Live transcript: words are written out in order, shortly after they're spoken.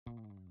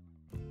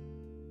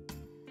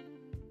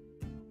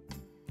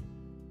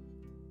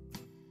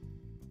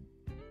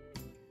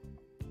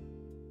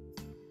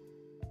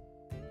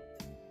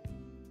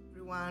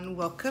everyone,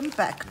 welcome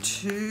back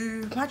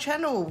to my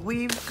channel.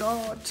 We've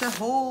got a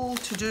haul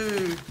to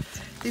do.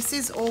 This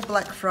is all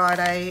Black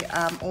Friday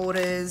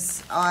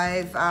orders.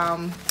 I've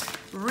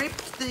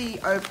ripped the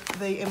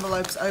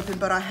envelopes open,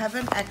 but I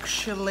haven't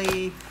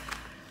actually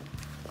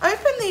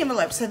opened the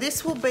envelope. So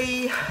this will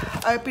be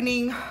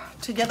opening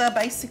together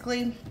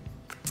basically.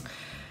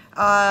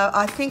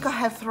 I think I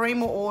have 3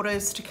 more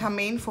orders to come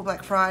in for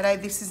Black Friday.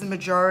 This is the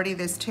majority.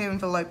 There's 2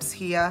 envelopes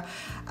here.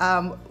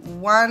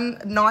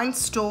 9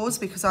 stores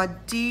because I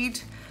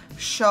did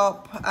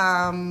shop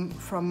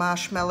from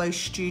Marshmallow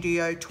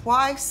Studio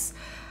twice,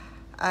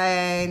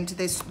 and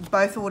there's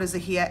both orders are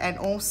here, and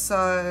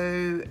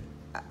also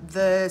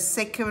the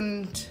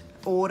second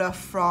order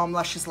from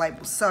Luscious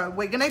Labels. So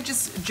we're gonna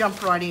just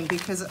jump right in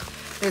because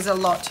there's a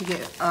lot to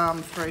get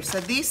through. So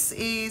this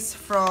is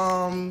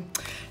from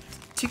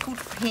Tickled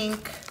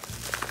Pink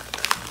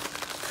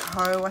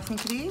Co, I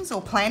think it is,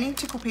 or Planning,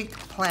 Tickled Pink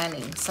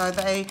Planning. So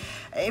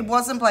it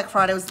wasn't Black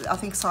Friday, it was I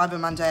think Cyber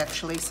Monday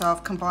actually, so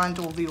I've combined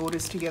all the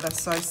orders together.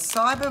 So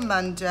Cyber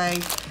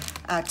Monday,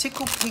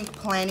 Tickled Pink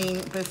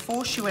Planning,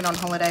 before she went on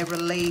holiday,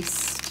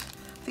 released,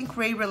 I think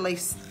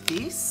re-released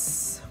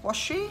this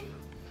washi.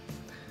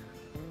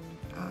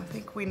 I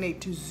think we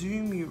need to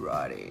zoom you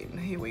right in.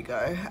 Here we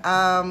go.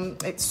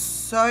 It's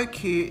so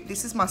cute.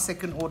 This is my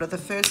second order. The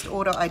first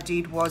order I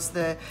did was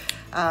the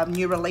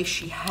new release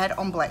she had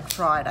on Black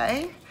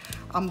Friday.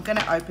 I'm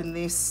gonna open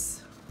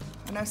this.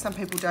 I know some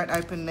people don't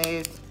open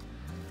their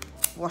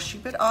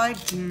washi, but I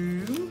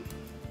do.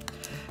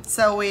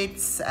 So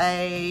it's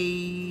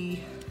a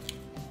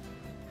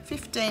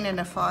 15 and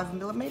a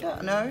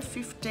 5mm. No,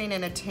 15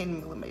 and a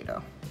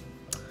 10mm.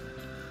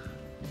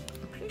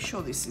 I'm pretty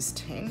sure this is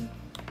 10.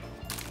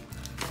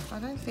 I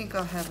don't think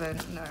I have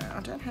no, I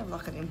don't have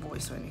like an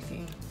invoice or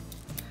anything.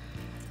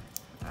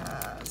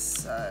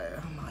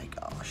 Oh my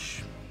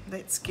gosh,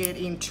 let's get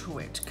into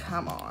it,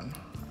 come on.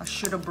 I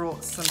should have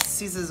brought some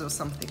scissors or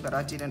something, but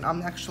I didn't.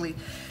 I'm actually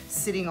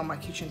sitting on my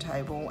kitchen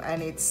table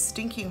and it's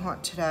stinking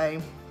hot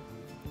today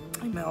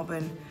in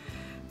Melbourne,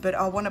 but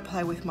I want to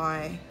play with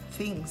my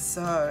things,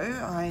 so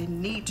I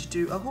need to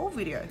do a haul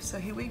video. So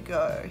here we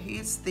go,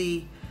 here's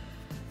the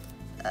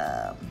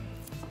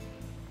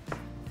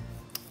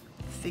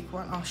thick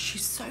one. Oh,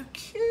 she's so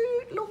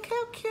cute. Look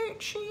how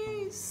cute she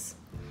is.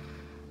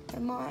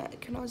 Can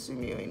I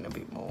zoom you in a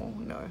bit more?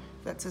 No,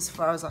 that's as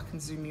far as I can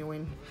zoom you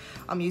in.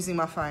 I'm using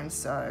my phone,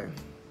 so.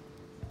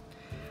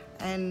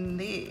 And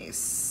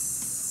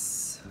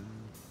this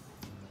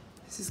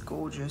is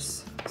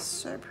gorgeous.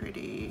 So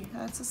pretty.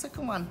 That's the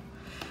second one.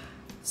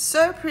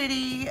 So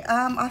pretty.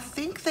 I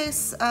think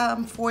there's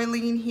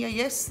foiling in here.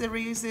 Yes, there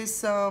is.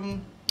 There's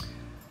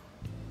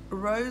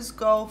rose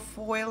gold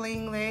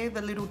foiling there,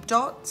 the little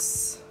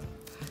dots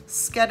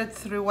scattered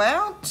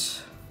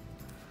throughout,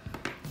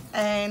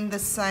 and the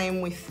same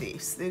with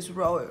this. There's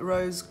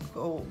rose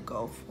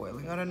gold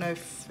foiling. I don't know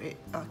if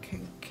I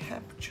can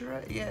capture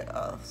it.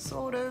 Yeah,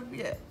 sort of,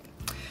 yeah.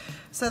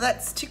 So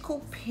that's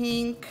Tickled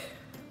Pink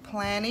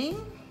Planning.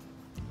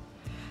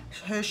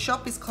 Her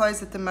shop is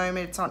closed at the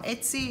moment. It's on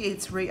Etsy.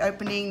 It's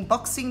reopening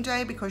Boxing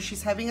Day because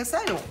she's having a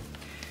sale.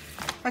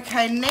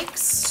 Okay,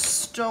 next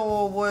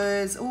store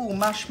was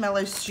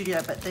Marshmallow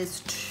Studio, but there's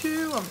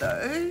 2 of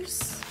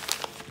those.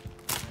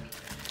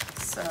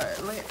 So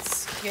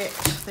let's get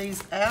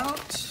these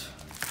out.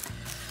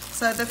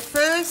 So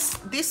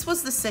this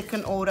was the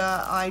second order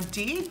I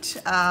did.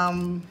 Let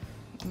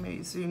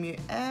me zoom you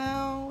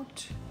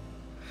out.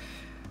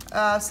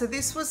 So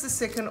this was the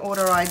second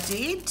order I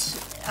did.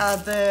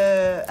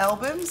 The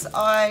albums,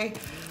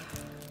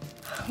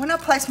 when I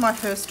placed my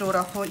first order,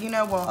 I thought, you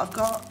know what, I've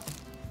got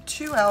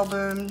 2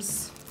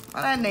 albums.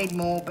 I don't need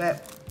more,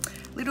 but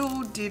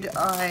little did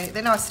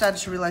then I started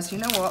to realize, you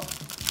know what,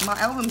 my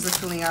albums are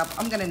filling up,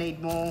 I'm gonna need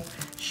more.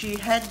 She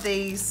had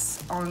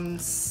these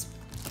on,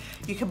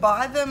 you could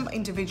buy them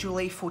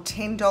individually for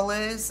 $10,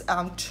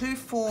 2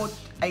 for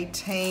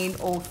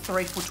 $18 or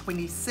 3 for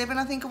 $27,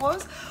 I think it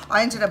was.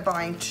 I ended up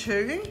buying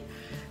 2.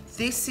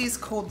 This is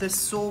called the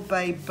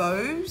Sorbet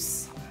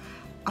Bows.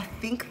 I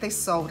think they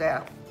sold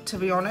out, to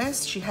be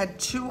honest. She had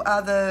 2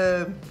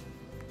 other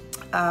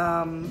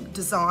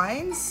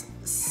designs,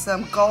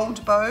 some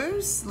gold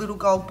bows, little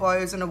gold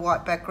bows and a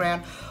white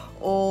background,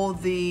 or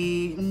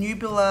the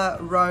Nubular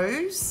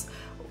Rose,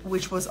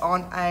 which was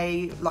on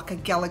like a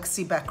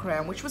galaxy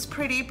background, which was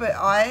pretty, but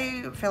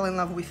I fell in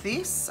love with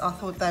this. I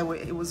thought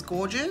it was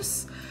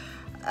gorgeous.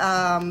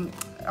 I'm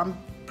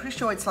pretty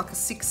sure it's like a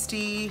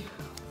 60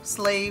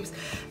 sleeves,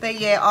 but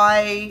yeah,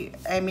 I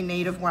am in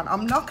need of one.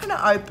 I'm not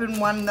gonna open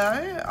one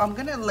though. I'm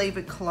gonna leave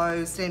it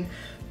closed, and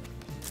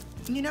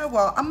you know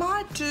what, I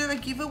might do a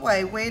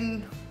giveaway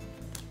when,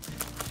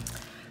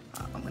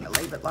 I'm gonna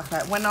leave it like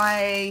that, when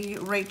I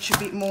reach a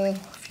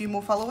few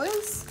more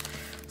followers.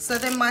 So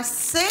then my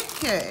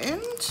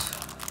second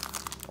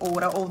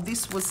order, or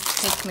this was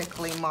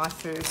technically my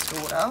first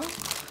order.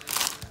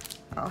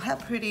 Oh, how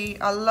pretty.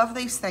 I love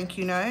these thank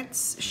you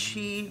notes.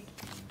 She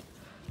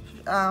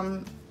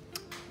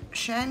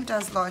Shan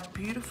does like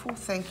beautiful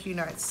thank you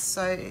notes.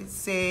 So it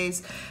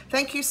says,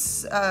 thank you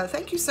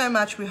so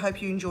much. We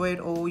hope you enjoyed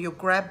all. Your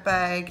grab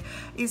bag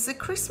is a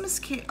Christmas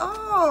kit.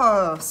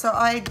 Oh, so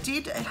I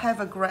did have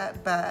a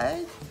grab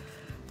bag,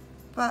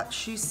 but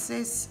she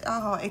says,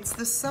 oh, it's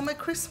the summer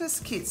Christmas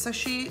kit. So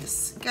she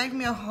gave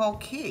me a whole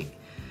kit.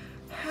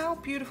 How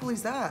beautiful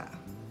is that?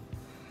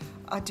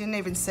 I didn't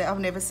even say, I've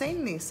never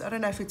seen this. I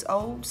don't know if it's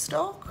old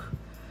stock,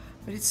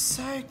 but it's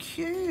so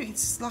cute.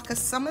 It's like a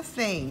summer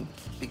theme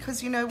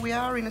because, you know, we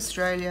are in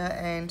Australia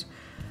and,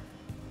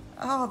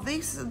 oh,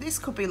 this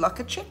could be like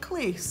a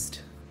checklist.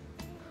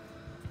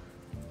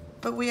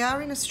 But we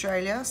are in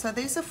Australia, so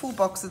these are full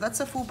boxes.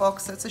 That's a full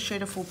box, that's a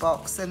sheet of full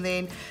box. And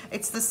then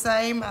it's the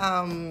same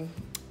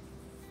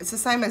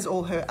as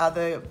all her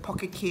other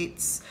pocket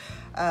kits.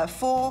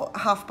 4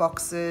 half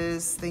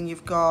boxes, then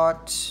you've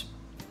got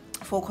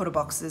 4 quarter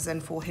boxes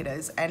and 4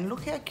 headers. And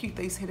look how cute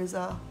these headers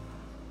are.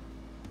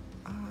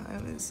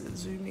 This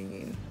is zooming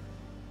in.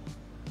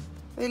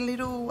 They're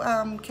little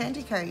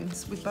candy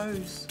canes with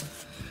bows.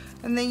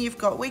 And then you've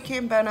got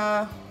weekend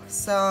banner,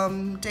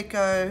 some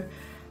deco,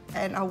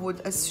 and I would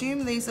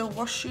assume these are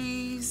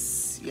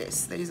washies.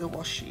 Yes, these are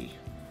washi.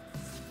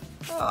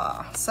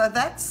 So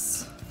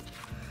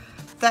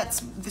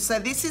so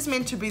this is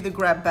meant to be the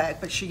grab bag,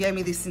 but she gave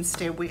me this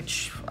instead,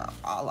 which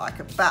I like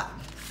it, but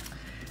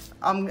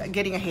I'm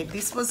getting ahead.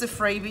 This was a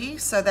freebie,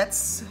 so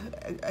that's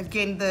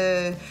again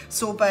the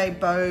Sorbet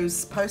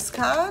Bows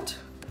postcard.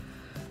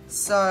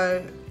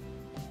 So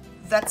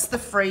that's the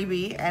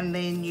freebie, and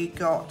then you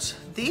got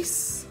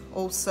this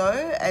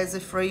also as a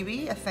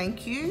freebie, a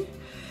thank you.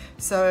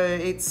 So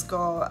it's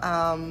got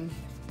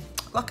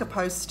like a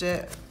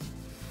post-it,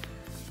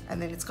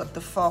 and then it's got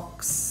the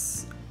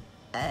fox,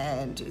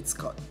 and it's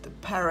got the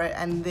parrot,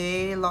 and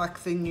they're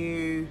like the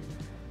new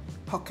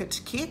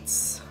pocket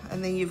kits.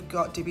 And then you've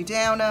got Debbie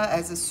Downer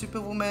as a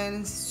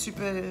Superwoman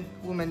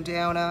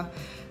Downer.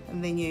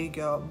 And then you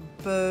got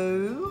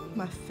Bo,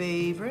 my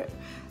favorite,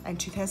 and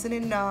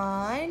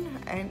 2009.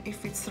 And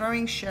if it's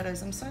throwing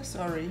shadows, I'm so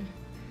sorry.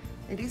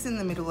 It is in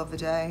the middle of the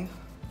day,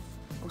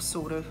 or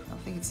sort of. I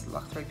think it's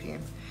like 3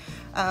 p.m.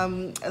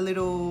 A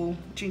little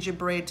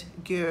gingerbread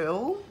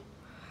girl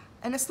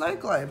and a snow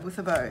globe with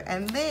a bow.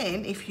 And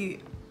then if you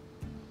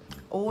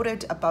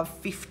ordered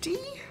above $50,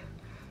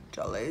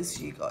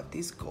 you got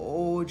this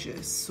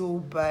gorgeous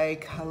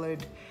sorbet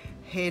colored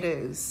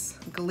headers,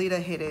 glitter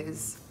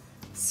headers,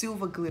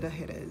 silver glitter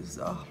headers.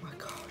 Oh my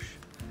gosh,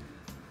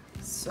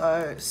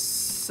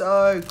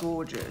 so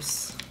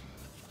gorgeous.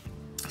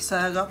 So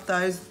I got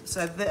those.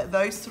 So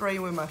those 3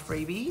 were my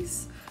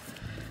freebies.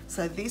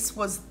 So this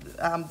was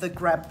the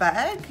grab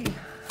bag.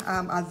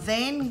 I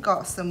then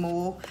got some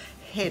more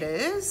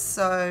headers.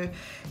 So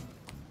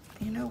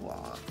you know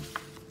what,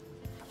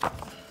 I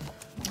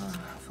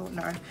thought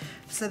no.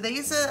 So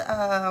these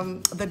are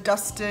the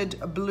dusted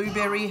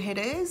blueberry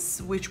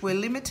headers, which were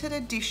limited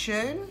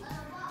edition,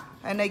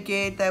 and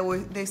again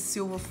they're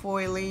silver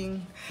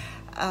foiling.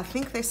 I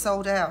think they're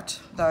sold out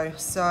though,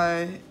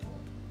 so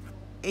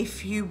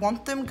if you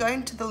want them, go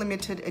into the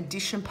limited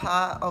edition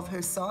part of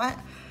her site.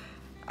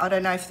 I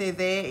don't know if they're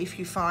there. If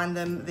you find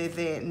them, they're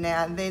there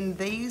now. And then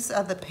these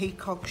are the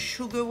peacock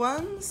sugar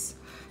ones,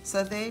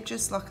 so they're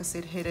just like I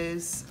said,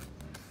 headers,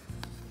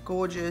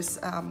 gorgeous.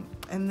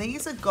 And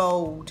these are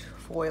gold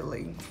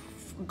foiling,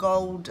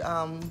 gold,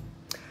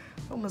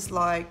 almost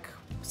like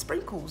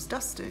sprinkles,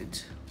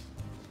 dusted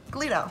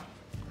glitter.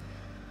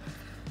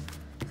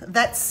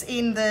 That's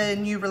in the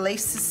new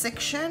releases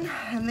section.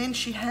 And then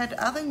she had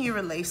other new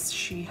release.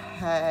 She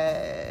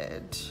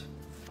had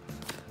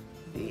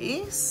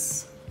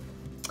this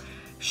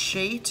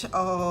sheet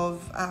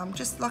of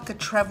just like a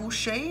travel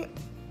sheet,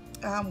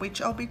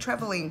 which I'll be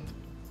traveling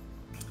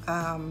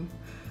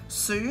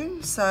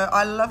soon. So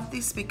I love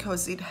this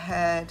because it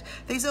had,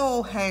 these are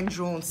all hand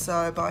drawn,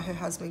 so by her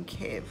husband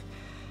Kev.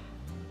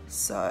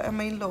 So I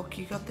mean, look,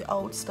 you got the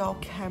old style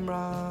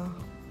camera,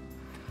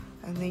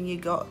 and then you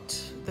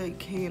got the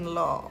key and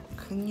lock,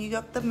 and you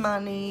got the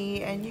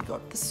money, and you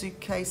got the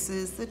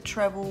suitcases, the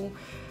travel,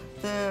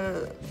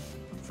 the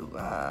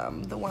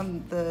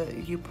one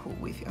that you put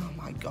with, oh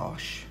my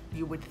gosh,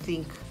 you would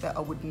think that I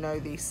would know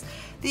this,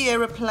 the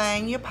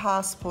aeroplane, your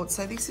passport.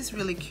 So this is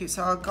really cute.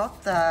 So I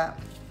got that.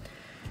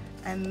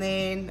 And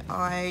then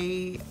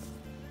I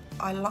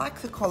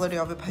like the quality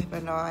of the paper,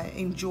 and I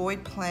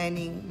enjoyed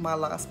planning my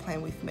last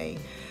plan with me.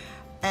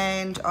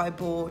 And I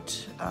bought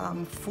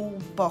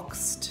full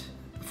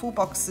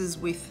boxes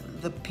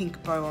with the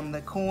pink bow on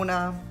the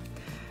corner,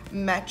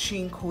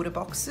 matching quarter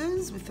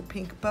boxes with the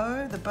pink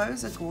bow. The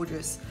bows are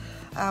gorgeous.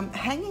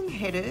 Hanging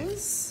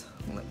headers,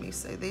 let me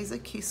see, these are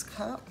Kiss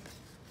Cup.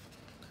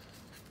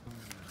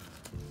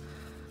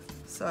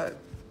 So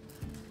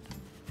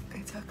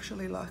it's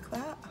actually like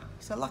that.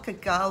 So like a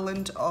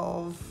garland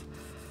of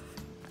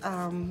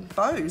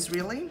bows,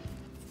 really.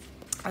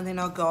 And then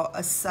I got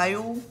a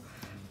sale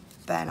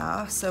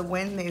banner, so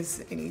when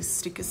there's any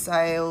sticker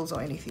sales or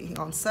anything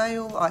on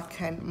sale, I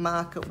can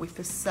mark it with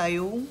a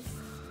sale.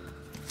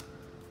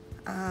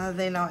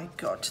 Then I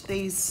got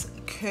these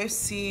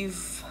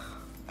cursive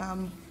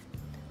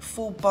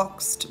full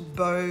boxed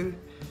bow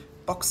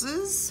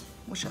boxes,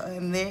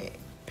 and they're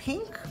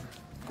pink,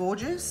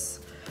 gorgeous.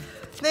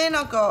 Then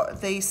I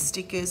got these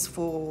stickers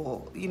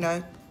for, you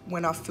know,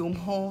 when I film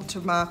haul, to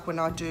mark when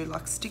I do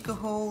like sticker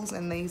hauls,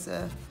 and these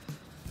are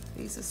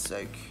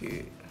so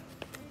cute.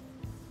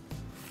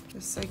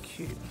 They're so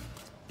cute.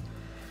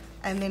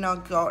 And then I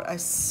got a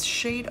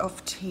sheet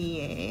of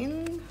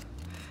TN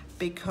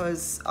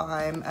because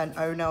I'm an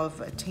owner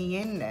of a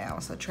TN now,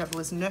 so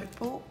Traveler's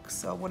Notebook.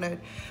 So I wanted,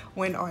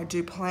 when I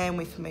do plan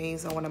with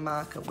me's, I want to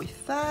mark it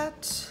with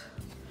that.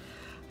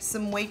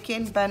 Some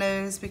weekend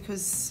banners,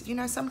 because, you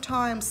know,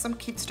 sometimes some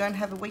kids don't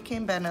have a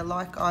weekend banner,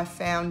 like I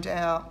found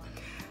out,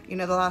 you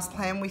know, the last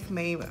plan with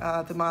me,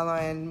 the Milo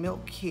and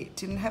Milk kit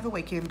didn't have a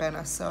weekend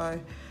banner, so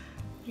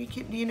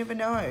you never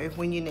know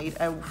when you need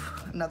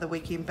another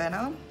weekend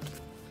banner.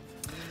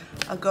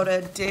 I got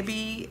a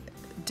Debbie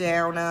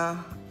Downer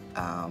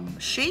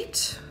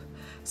sheet.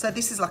 So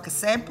this is like a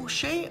sample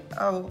sheet,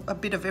 a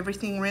bit of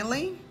everything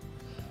really.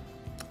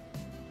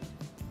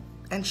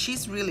 And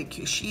she's really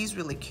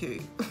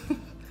cute,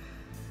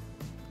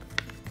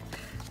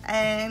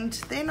 And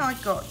then I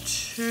got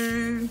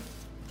two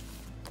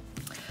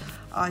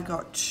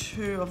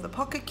of the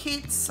pocket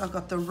kits. I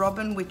got the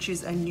Robin, which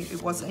is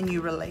it was a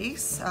new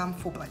release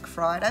for Black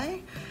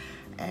Friday.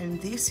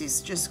 And this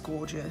is just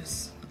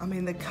gorgeous. I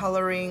mean, the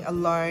coloring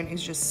alone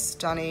is just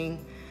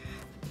stunning.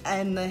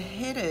 And the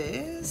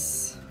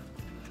headers,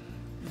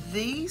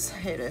 these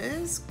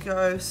headers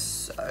go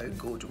so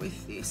good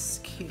with this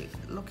kit.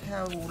 Look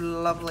how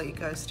lovely it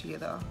goes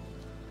together.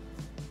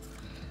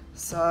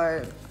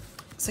 So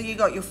you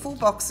got your full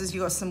boxes,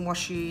 you got some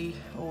washi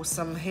or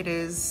some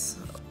headers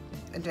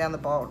down the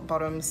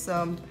bottom,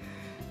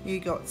 you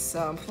got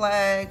some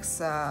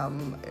flags,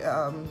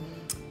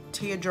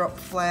 teardrop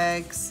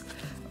flags,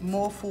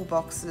 more full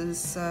boxes,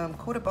 some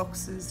quarter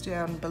boxes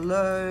down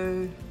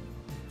below.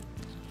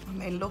 I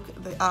mean,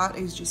 look, the art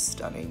is just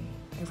stunning.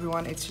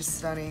 Everyone, it's just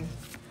stunning.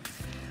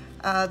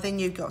 Then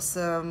you've got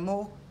some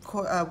more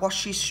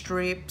washi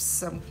strips,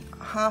 some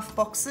half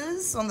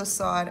boxes on the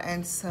side,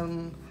 and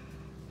some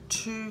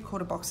 2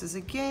 quarter boxes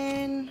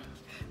again.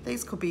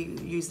 These could be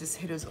used as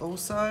headers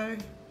also.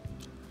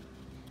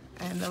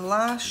 And the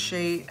last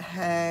sheet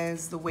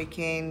has the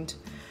weekend,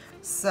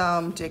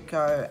 some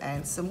deco,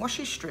 and some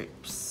washi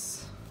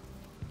strips.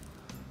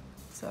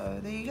 So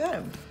there you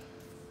go.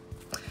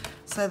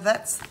 So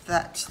that's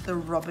the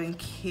Robin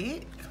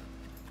kit,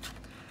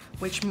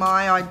 which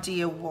my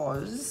idea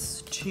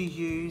was to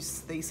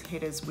use these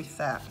headers with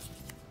that.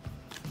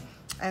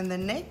 And the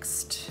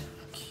next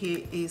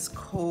kit is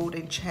called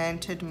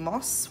Enchanted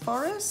Moss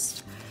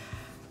Forest.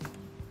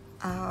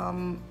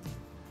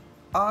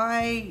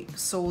 I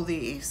saw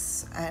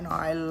this and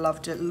I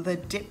loved it. The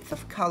depth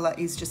of color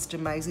is just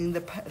amazing.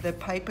 The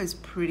paper is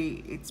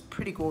it's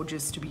pretty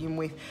gorgeous to begin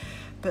with,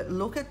 but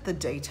look at the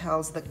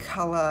details, the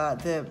color,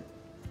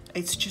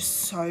 it's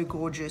just so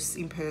gorgeous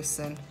in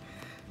person.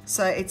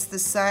 So it's the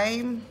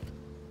same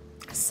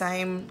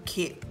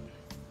kit.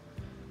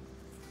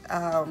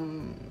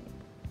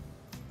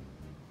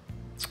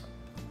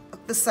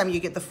 The same, you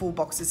get the full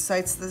boxes. So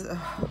it's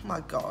oh my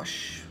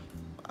gosh,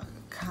 I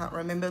can't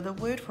remember the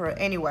word for it.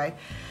 Anyway,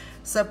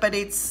 so but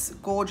it's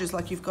gorgeous.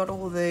 Like you've got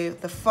all the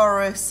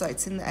forest, so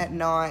it's in at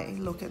night.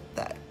 Look at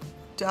that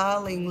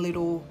darling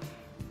little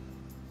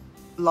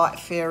light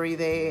fairy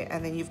there,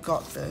 and then you've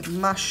got the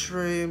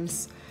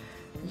mushrooms.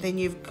 Then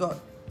you've got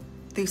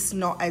this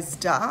not as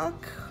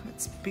dark,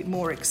 it's a bit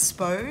more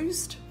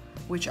exposed,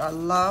 which I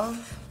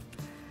love.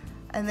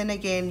 And then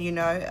again, you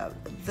know,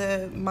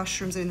 the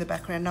mushrooms are in the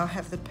background. Now I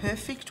have the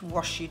perfect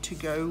washi to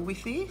go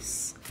with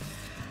this.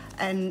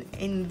 And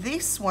in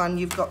this one,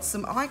 you've got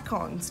some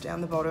icons down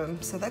the bottom,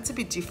 so that's a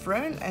bit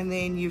different. And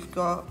then you've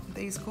got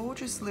these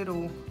gorgeous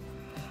little,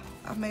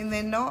 I mean,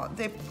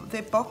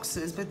 they're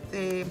boxes, but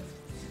you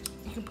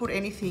can put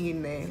anything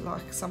in there,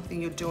 like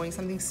something you're doing,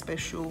 something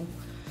special.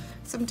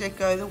 Some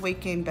deco, the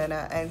weekend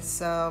banner, and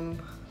some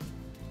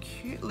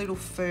cute little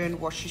fern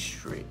washi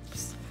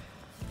strips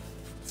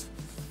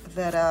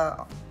that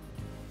are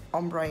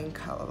ombre in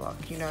color,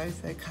 like, you know,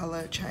 the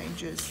color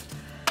changes.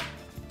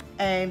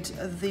 And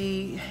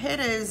the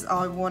headers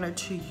I wanted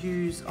to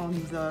use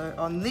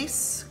on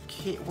this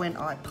kit when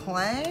I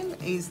plan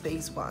is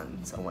these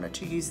ones. I wanted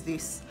to use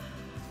these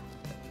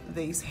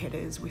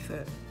headers with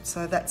it.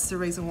 So that's the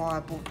reason why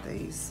I bought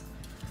these.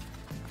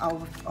 I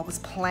was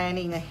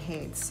planning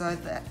ahead. So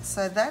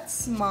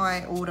that's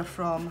my order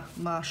from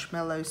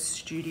Marshmallow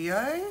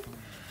Studio.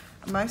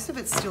 Most of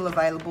it's still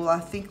available.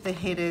 I think the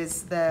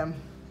headers,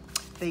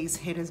 these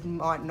headers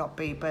might not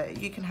be, but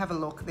you can have a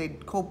look. They're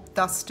called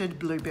Dusted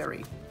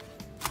Blueberry.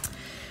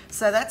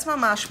 So that's my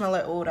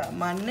Marshmallow order.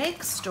 My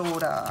next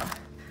order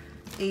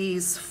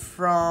is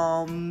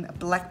from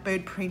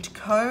Blackbird Print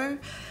Co.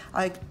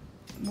 I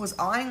was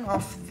eyeing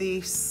off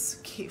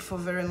this kit for a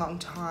very long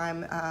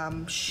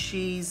time.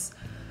 She's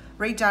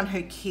redone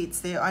her kits.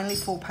 They're only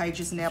 4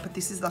 pages now, but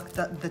this is like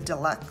the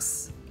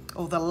deluxe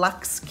or the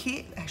luxe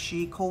kit, as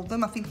she called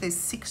them. I think there's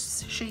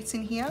 6 sheets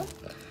in here.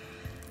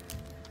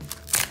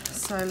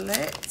 So So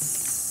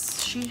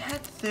she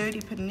had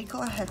 30%,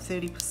 Nicola had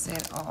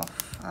 30%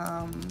 off.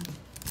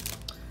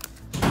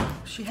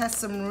 She has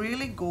some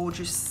really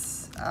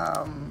gorgeous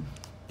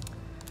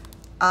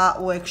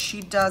artwork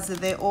she does.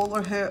 They're all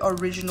of her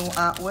original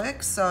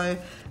artwork, so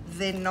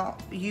they're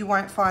not, you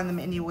won't find them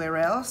anywhere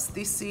else.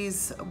 This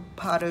is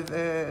part of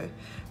her,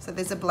 so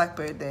there's a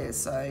blackbird there,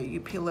 so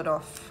you peel it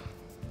off.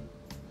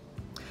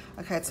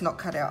 Okay, it's not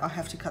cut out, I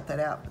have to cut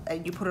that out.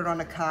 And you put it on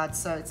a card,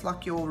 so it's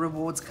like your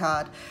rewards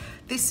card.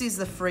 This is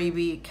the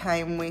freebie it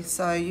came with,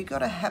 so you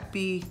got a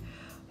happy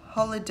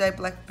holiday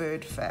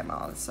blackbird fam.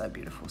 Oh, it's so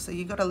beautiful. So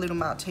you got a little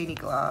martini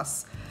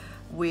glass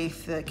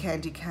with a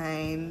candy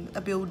cane,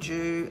 a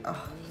bilju.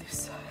 Oh,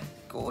 this so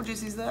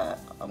gorgeous is that.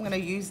 I'm gonna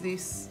use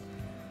this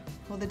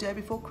for the day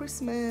before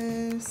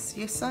Christmas.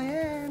 Yes, I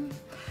am.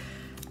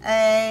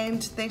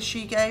 And then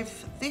she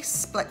gave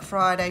this Black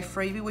Friday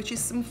freebie, which is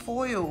some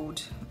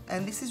foiled.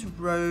 And this is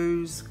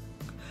rose.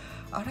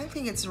 I don't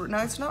think it's, no,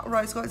 it's not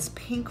rose gold, it's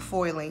pink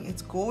foiling.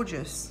 It's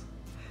gorgeous.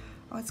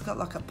 Oh, it's got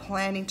like a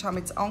planning time.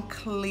 It's on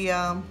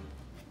clear,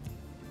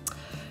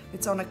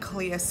 it's on a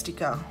clear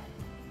sticker.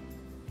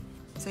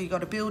 So you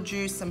got a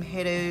bilju, some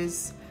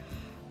headers,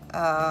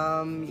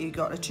 you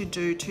got a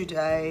to-do,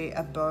 today,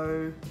 a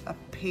bow, a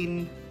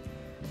pin,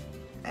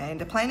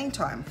 and a planning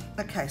time.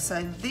 Okay,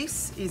 so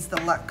this is the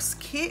luxe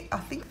kit. I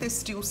think there's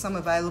still some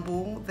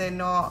available. They're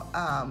not,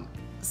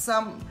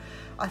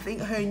 I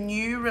think her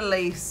new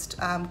released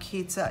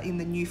kits are in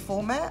the new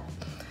format,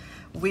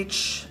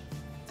 which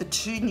the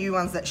 2 new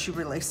ones that she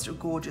released are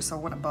gorgeous. I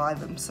want to buy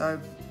them.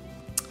 So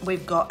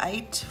we've got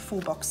 8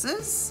 full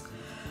boxes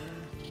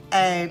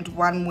and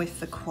 1 with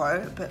the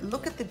quote, but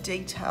look at the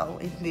detail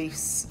in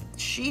this.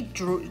 She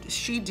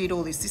did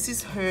all this. This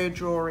is her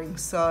drawing,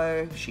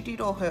 so she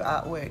did all her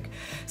artwork.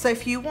 So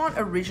if you want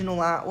original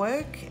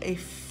artwork,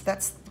 if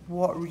that's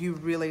what you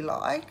really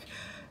like,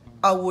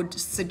 I would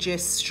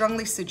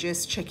strongly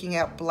suggest checking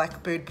out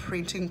Blackbird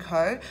Print &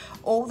 Co.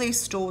 All these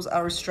stores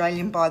are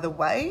Australian, by the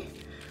way.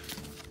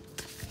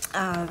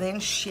 Then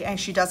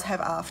she does have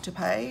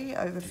Afterpay,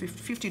 over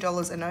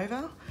 $50 and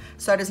over.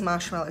 So does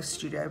Marshmallow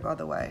Studio, by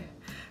the way.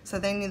 So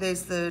then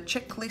there's the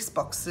checklist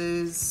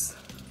boxes,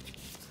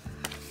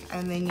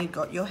 and then you've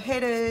got your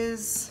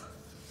headers,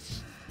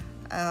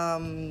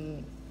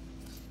 and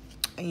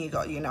you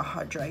got, you know,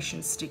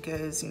 hydration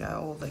stickers, you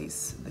know, all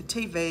these, the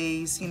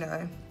TVs, you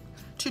know,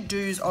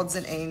 to-dos, odds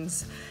and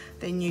ends.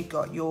 Then you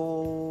got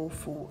your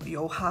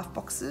half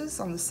boxes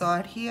on the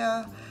side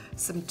here,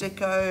 some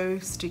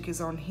deco stickers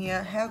on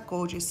here. How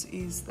gorgeous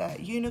is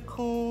that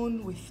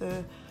unicorn with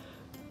the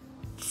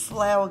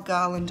flower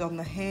garland on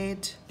the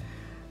head?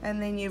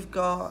 And then you've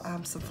got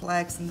some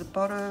flags in the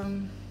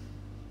bottom,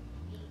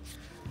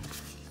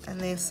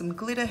 and there's some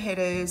glitter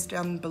headers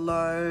down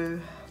below.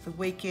 The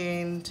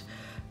weekend,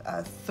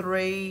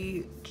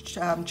 3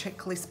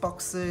 checklist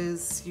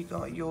boxes. You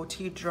got your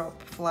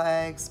teardrop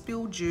flags,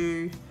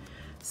 bilju,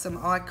 some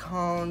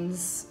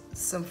icons,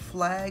 some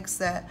flags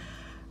that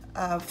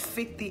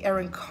fit the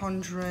Erin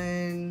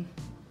Condren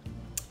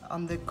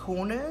on the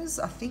corners.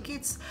 I think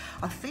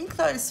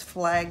those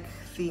flag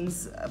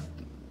things,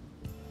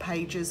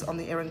 pages on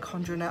the Erin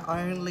Condren are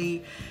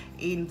only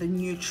in the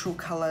neutral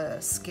color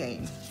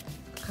scheme,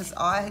 because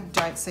I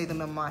don't see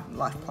them in my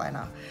life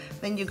planner.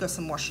 Then you've got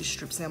some washi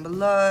strips down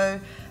below,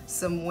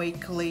 some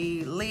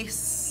weekly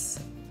lists,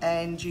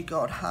 and you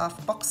got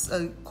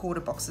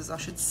quarter boxes, I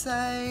should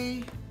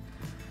say.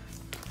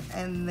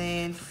 And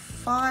then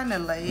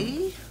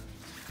finally,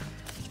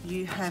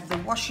 you have the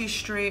washi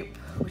strip,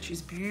 which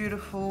is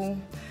beautiful.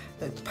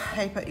 The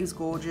paper is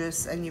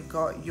gorgeous, and you've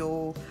got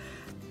your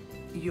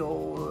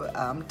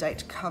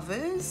date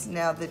covers.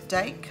 Now the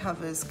date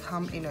covers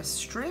come in a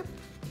strip,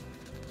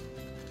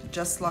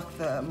 just like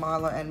the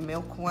Milo and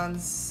Milk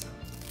ones.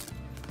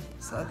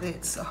 So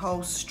that's a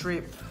whole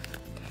strip,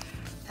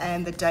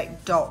 and the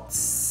date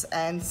dots,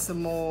 and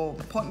some more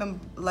appointment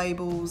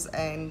labels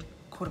and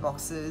quarter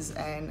boxes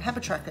and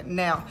habit tracker.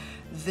 Now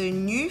the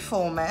new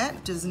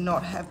format does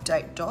not have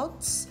date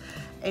dots.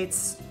 It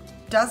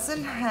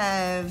doesn't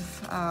have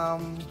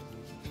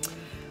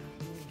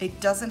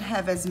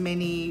as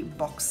many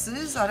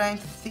boxes, I don't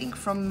think,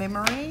 from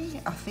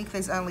memory. I think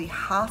there's only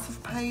half a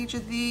page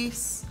of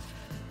this.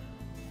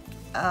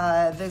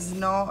 There's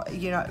not,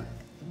 you know,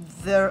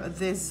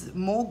 there's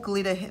more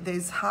glitter.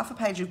 There's half a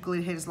page of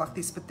glitter headers like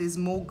this, but there's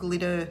more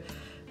glitter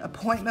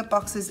appointment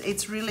boxes.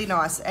 It's really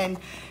nice, and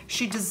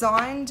she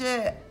designed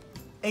it.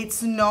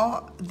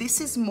 This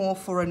is more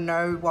for a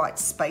no white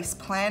space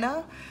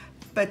planner,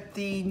 but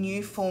the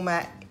new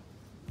format,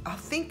 I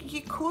think you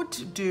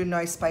could do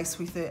no space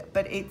with it,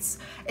 but it's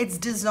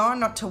designed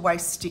not to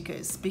waste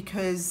stickers,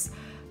 because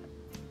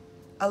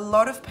a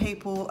lot of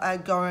people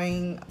are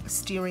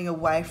steering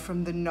away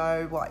from the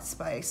no white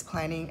space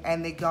planning,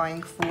 and they're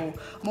going for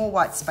more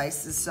white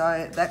spaces.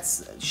 So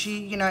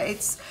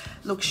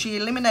look, she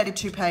eliminated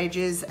 2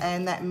 pages,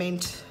 and that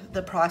meant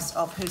the price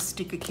of her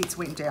sticker kits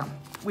went down,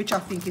 which I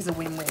think is a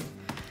win-win.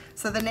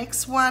 So the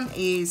next one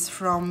is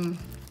from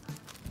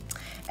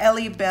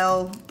Ellie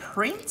Bell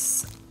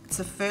Prints. It's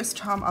the first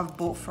time I've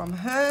bought from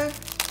her,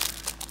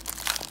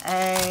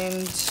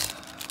 and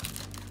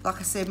like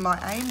I said, my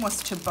aim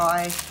was to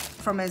buy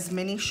from as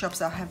many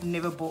shops I have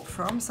never bought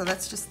from. So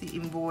that's just the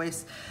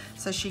invoice.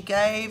 So she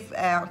gave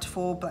out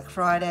for Black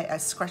Friday a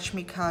scratch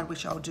me card,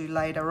 which I'll do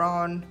later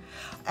on,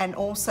 and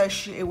also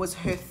it was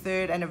her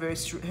third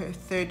anniversary, her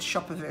third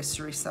shop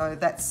anniversary, so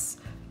that's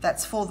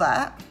for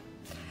that.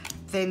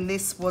 Then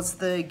this was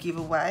the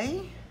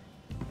giveaway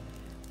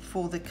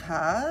for the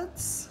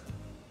cards.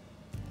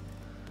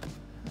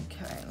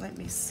 Okay, let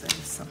me see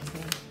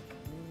something.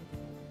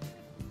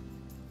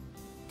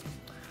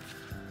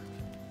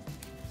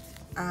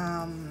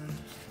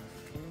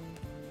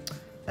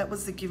 That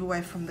was the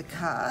giveaway from the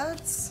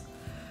cards.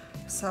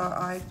 So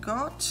I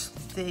got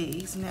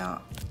these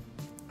now.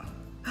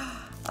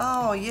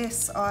 Oh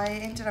yes, I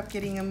ended up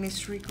getting a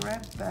mystery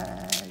grab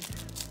bag.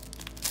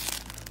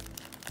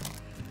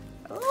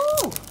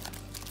 Oh,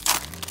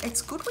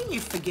 it's good when you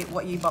forget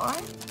what you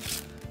buy,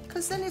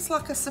 because then it's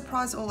like a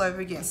surprise all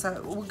over again.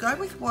 So we'll go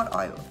with what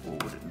I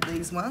ordered,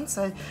 these ones.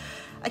 So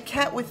a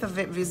cat with a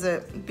vet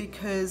visit,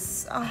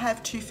 because I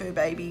have 2 fur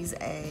babies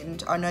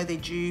and I know they're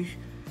due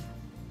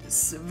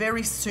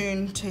very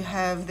soon to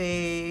have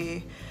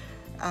their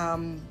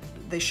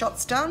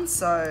shots done,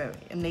 so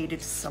I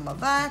needed some of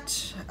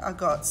that. I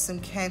got some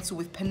cancel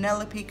with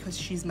Penelope because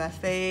she's my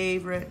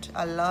favorite.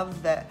 I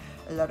love that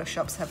a lot of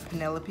shops have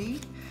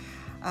Penelope.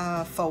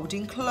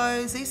 Folding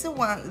clothes. These are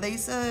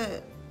ones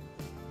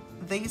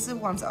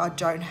I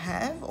don't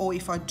have, or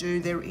if I do,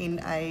 they're in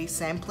a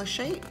sampler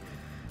sheet.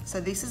 So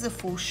this is a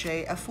full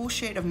sheet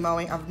of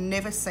mowing. I've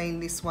never seen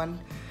this one,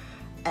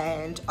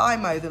 and I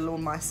mow the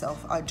lawn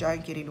myself. I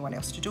don't get anyone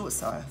else to do it,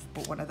 so I've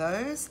bought one of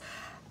those.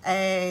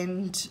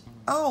 And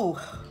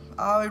oh,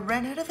 I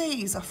ran out of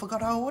these. I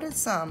forgot I ordered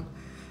some.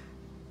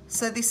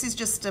 So this is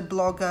just a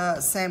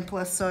blogger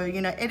sampler, so you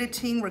know,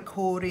 editing,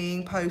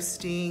 recording,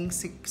 posting,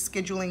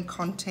 scheduling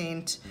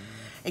content,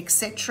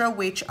 etc.,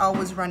 which I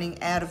was running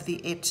out of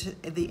the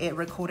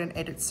record and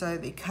edit, so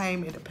they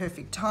came at a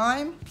perfect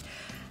time.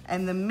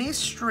 And the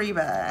mystery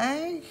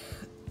bag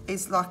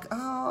is like,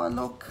 oh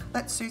look,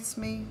 that suits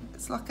me.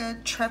 It's like a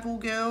travel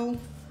girl,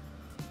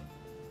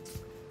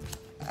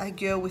 a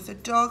girl with a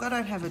dog. I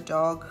don't have a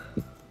dog.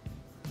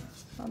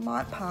 I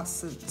might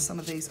pass some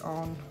of these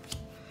on.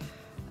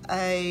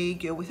 A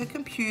girl with a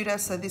computer,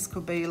 so this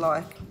could be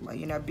like,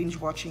 you know, binge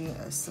watching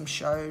some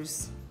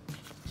shows,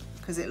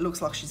 because it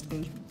looks like she's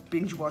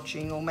binge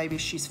watching, or maybe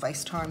she's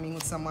FaceTiming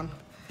with someone.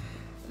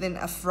 Then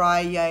a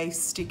Friday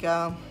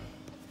sticker,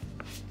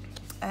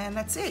 and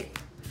that's it.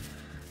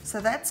 So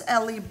that's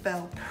Ellie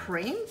Bell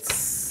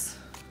Prints.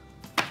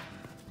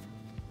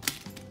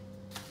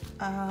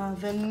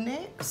 The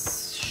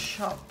next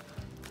shop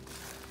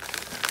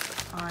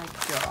I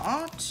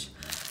got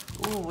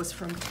was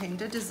from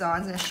Tender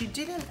Designs. Now she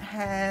didn't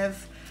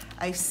have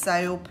a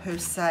sale per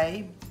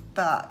se,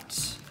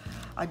 but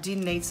I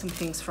did need some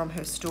things from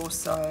her store,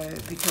 so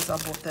because I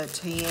bought the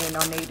TN,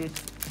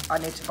 I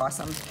need to buy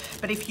some.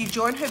 But if you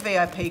join her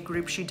VIP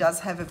group, she does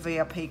have a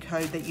VIP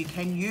code that you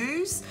can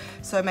use,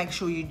 so make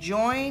sure you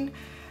join.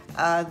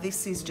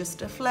 This is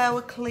just a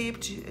flower clip,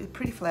 a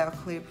pretty flower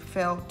clip,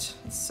 felt.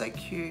 It's so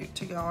cute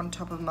to go on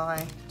top of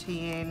my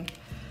TN.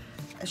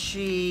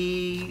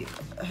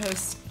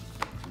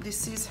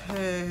 This is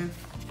her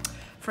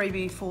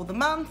freebie for the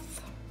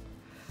month.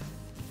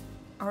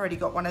 I already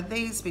got one of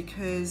these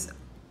because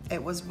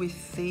it was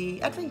with the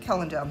advent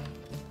calendar.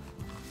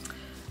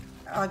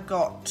 I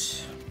got,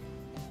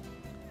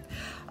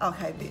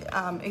 okay,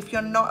 if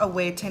you're not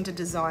aware, Tender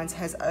Designs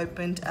has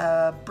opened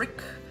a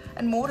brick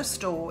and mortar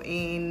store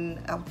in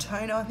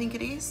Altona, I think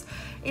it is,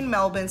 in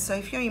Melbourne. So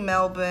if you're in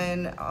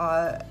Melbourne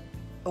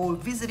or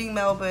visiting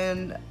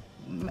Melbourne,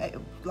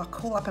 like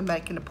call up and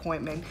make an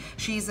appointment.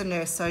 She's a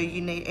nurse, so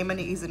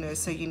Emily is a nurse,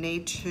 so you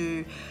need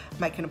to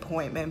make an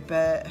appointment.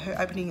 But her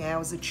opening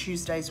hours are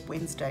Tuesdays,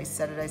 Wednesdays,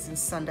 Saturdays and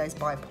Sundays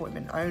by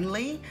appointment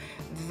only.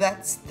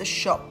 That's the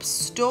shop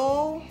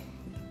store.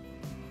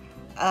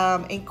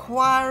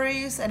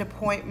 Inquiries and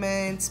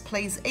appointments,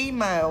 please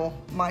email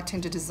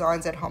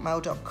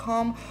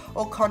mytenderdesigns@hotmail.com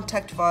or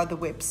contact via the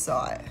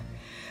website.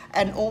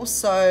 And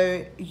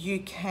also you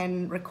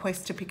can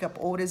request to pick up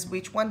orders,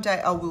 which one day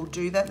I will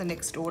do that, the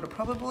next order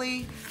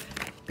probably,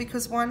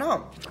 because why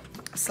not?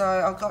 So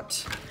I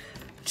got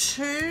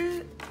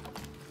 2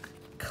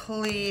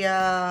 clear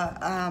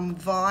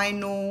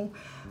vinyl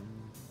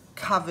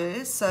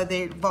covers, so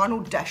they're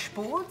vinyl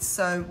dashboards.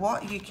 So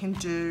what you can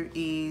do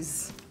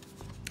is,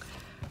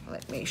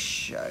 let me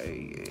show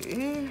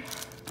you,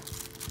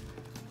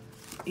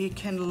 you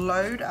can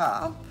load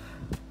up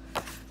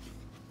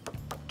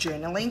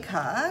journaling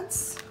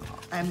cards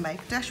and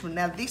make dashboard.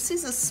 Now this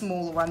is a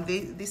smaller one.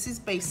 This is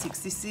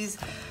B6. This is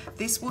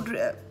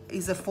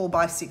a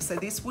 4x6, so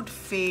this would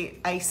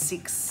fit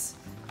A6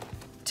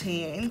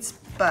 TNs,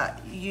 but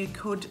you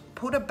could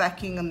put a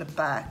backing on the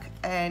back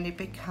and it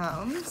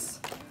becomes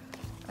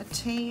a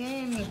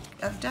TN,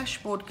 a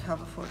dashboard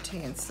cover for a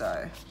TN.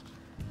 So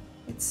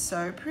it's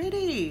so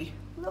pretty.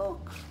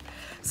 Look.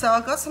 So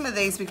I got some of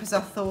these because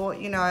I thought,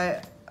 you know,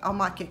 I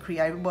might get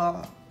creative.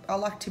 Well, I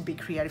like to be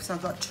creative, so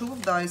I've got 2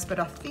 of those, but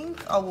I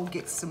think I will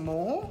get some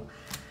more.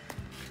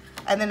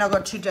 And then I've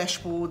got 2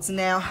 dashboards.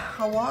 Now,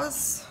 I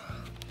was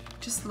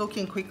just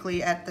looking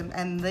quickly at them,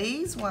 and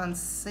these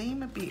ones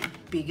seem a bit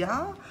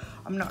bigger.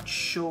 I'm not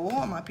sure,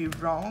 I might be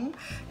wrong,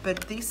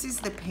 but this is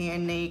the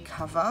peony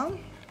cover.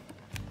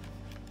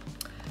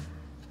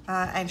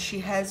 And she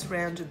has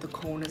rounded the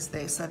corners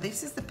there. So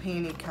this is the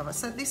peony cover.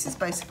 So this is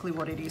basically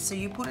what it is. So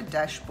you put a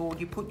dashboard,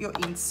 you put your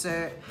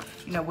insert,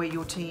 you know, where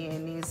your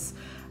TN is,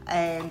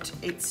 and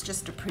it's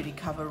just a pretty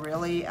cover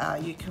really.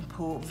 You can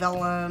put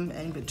vellum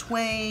in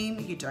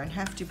between. You don't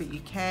have to, but you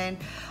can.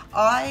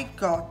 I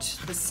got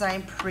the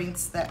same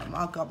prints that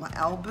I got my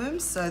album.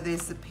 So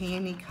there's the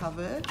peony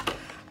covered,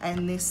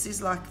 and this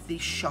is like the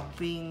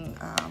shopping.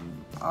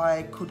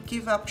 I could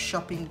give up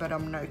shopping, but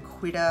I'm no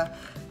quitter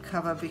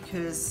cover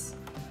because,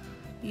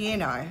 you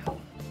know,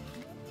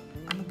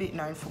 I'm a bit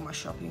known for my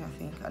shopping. I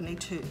think I need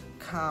to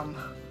calm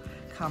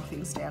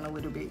things down a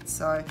little bit.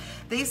 So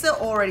these are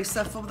already,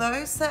 so for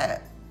those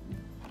that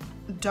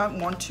don't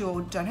want to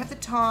or don't have the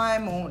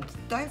time or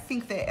don't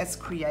think they're as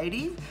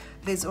creative,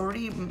 these are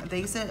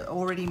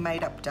already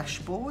made up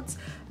dashboards.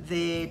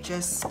 They're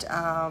just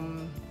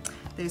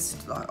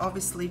there's like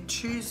obviously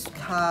 2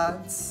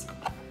 cards,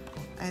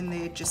 and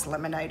they're just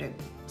laminated.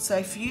 So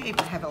if you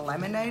even have a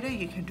laminator,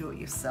 you can do it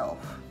yourself.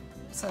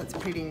 So it's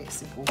pretty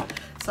simple.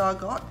 So I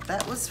got,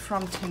 that was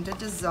from Tender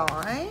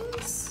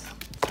Designs.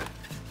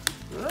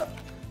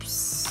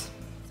 Oops.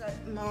 So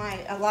my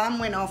alarm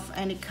went off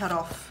and it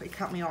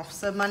cut me off.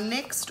 So my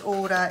next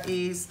order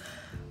is,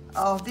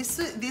 oh,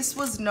 this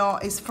was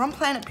not, it's from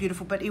Planet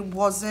Beautiful, but it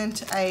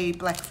wasn't a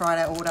Black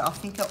Friday order. I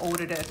think I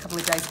ordered it a couple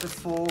of days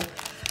before,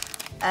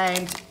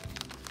 and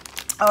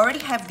I already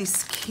have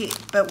this kit,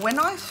 but when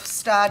I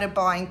started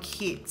buying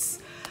kits,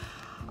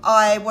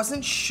 I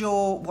wasn't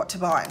sure what to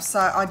buy. So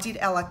I did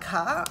a la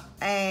carte,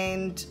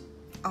 and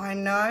I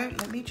know,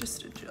 let me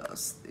just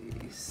adjust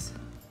this.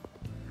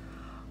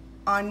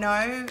 I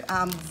know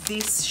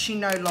this she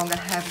no longer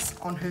has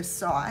on her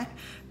site,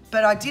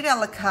 but I did a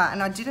la carte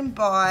and I didn't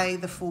buy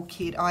the full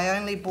kit. I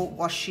only bought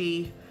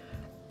washi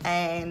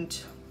and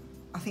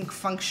I think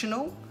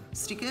functional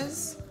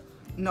stickers.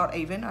 Not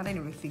even, I don't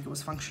even think it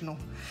was functional.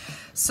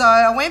 So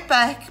I went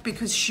back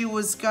because she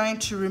was going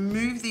to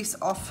remove this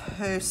off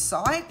her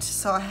site.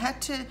 So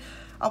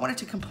I wanted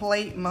to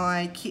complete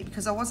my kit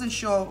because I wasn't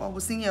sure. I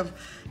was thinking of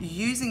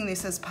using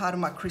this as part of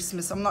my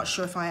Christmas. I'm not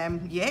sure if I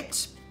am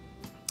yet.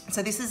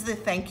 So this is the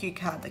thank you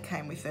card that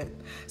came with it.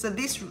 So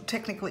this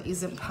technically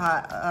isn't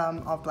part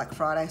of Black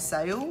Friday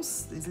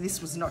sales.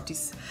 This was not,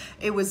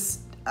 it was,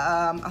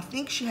 I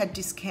think she had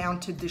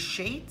discounted the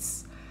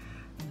sheets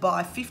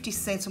by 50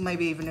 cents or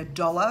maybe even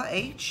 $1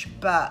 each,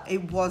 but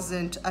it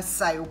wasn't a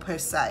sale per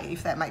se,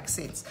 if that makes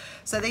sense.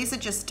 So these are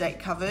just date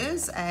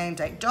covers and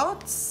date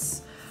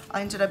dots.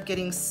 I ended up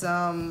getting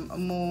some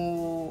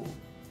more,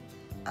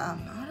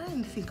 I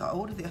don't think I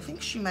ordered it. I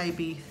think she may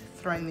be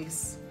throwing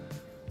this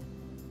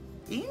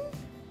in.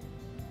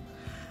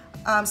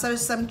 So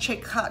some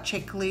cart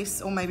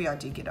checklists, or maybe I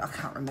did get it, I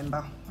can't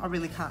remember. I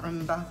really can't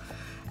remember.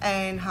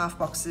 And half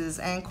boxes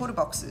and quarter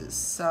boxes.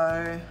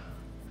 So,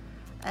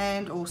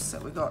 and also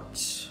we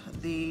got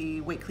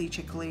the weekly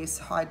checklist,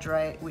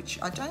 hydrate, which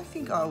I don't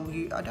think I'll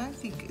use. I don't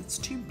think it's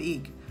too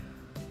big.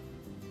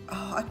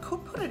 Oh, I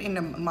could put it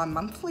in my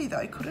monthly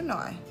though, couldn't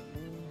I?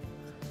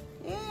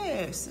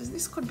 Yes,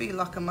 this could be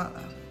like a month.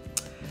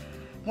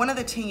 One of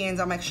the TNs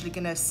I'm actually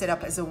going to set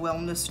up as a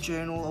wellness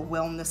journal, a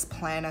wellness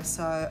planner,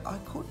 so I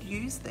could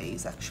use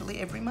these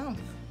actually every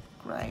month.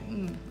 Great.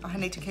 I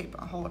need to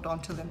hold on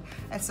to them.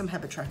 And some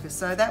habit trackers.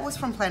 So that was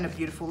from Planet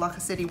Beautiful. Like I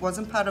said, it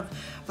wasn't part of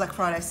Black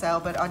Friday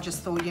sale, but I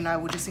just thought, you know,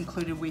 we'll just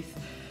include it with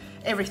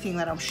everything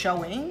that I'm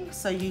showing.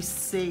 So you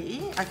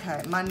see,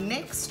 okay, my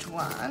next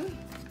one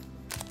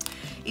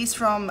is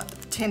from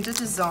Tender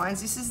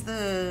Designs. This is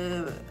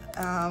the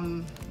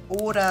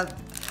order.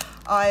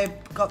 I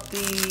got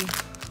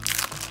the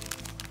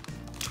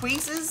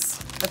tweezers,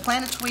 the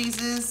planner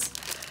tweezers,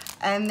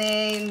 and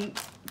then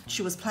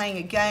she was playing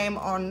a game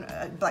on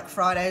Black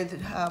Friday.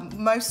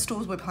 Most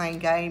stores were playing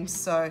games,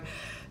 so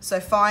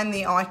find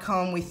the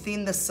icon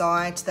within the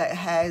site that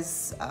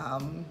has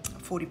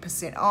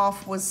 40%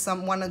 off was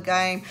one of the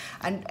game,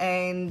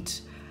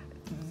 and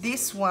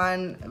this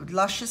one,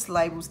 Luscious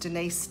Labels,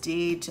 Denise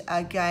did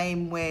a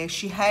game where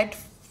she had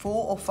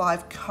 4 or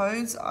 5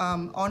 codes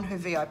on her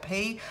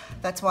VIP.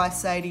 That's why I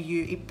say to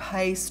you, it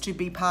pays to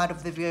be part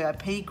of the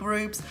VIP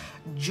groups.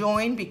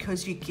 Join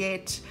because you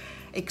get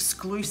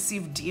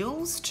exclusive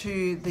deals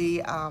to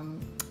the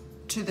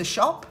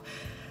shop.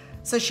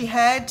 So she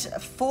had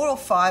 4 or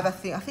 5, I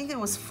think it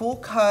was 4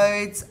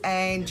 codes,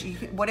 and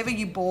whatever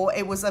you bought,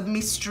 it was a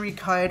mystery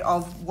code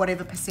of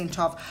whatever %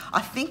 off.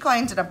 I think I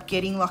ended up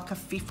getting like a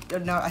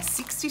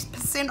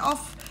 60%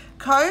 off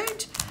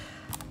code.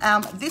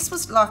 This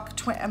was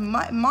like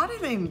might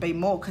even be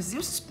more, because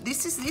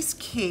this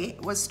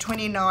kit was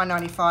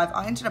 $29.95.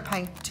 I ended up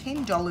paying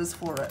 $10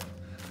 for it.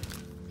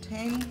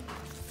 10.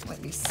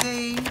 Let me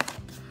see.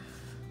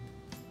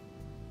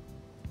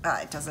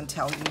 It doesn't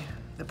tell you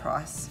the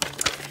price.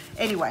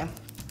 Anyway,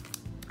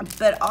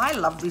 but I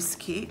love this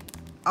kit.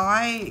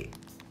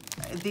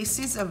 This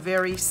is a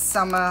very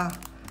summer,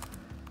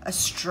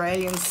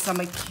 Australian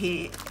summer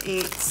kit.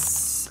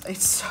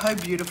 It's so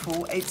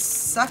beautiful. It's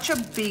such a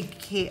big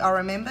kit. I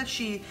remember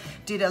she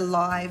did a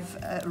live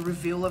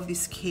reveal of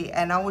this kit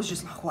and I was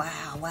just like,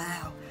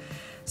 wow.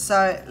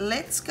 So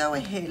let's go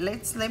ahead.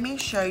 Let me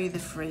show you the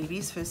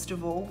freebies first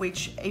of all,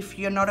 which if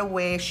you're not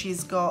aware,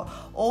 she's got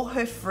all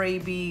her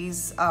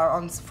freebies are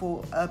on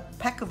for a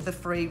pack of the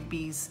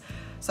freebies.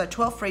 So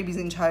 12 freebies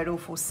in total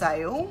for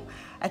sale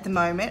at the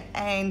moment.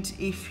 And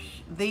if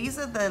these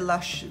are the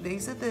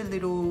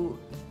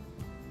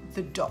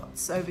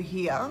dots over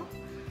here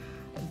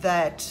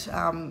that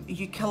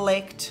you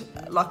collect,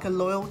 like a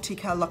loyalty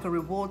card, like a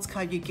rewards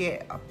card. You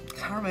get, I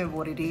can't remember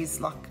what it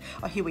is, like,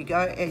 oh, here we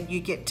go, and you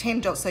get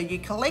 $10. So you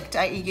collect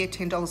 8, you get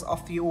 $10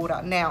 off the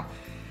order. Now,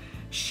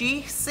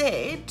 she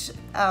said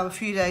a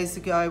few days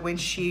ago when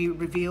she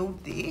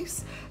revealed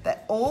this,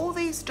 that all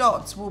these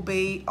dots will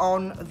be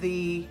on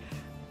the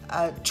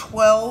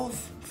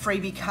 12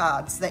 freebie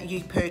cards that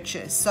you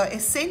purchase. So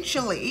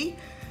essentially,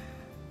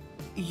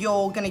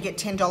 you're gonna get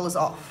 $10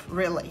 off,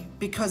 really,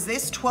 because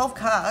there's 12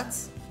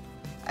 cards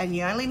and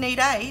you only need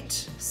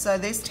 8, so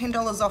there's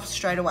 $10 off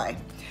straight away.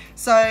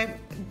 So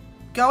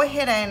go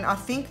ahead, and I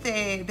think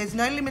there's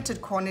no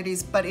limited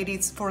quantities, but it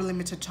is for a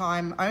limited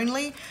time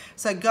only.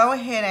 So go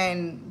ahead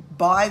and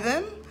buy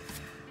them.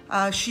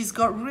 She's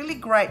got really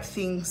great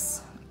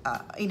things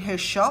in her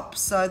shop.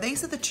 So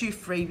these are the 2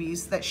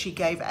 freebies that she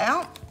gave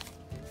out.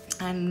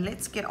 And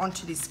let's get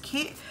onto this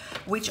kit,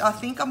 which I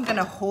think I'm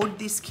gonna hoard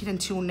this kit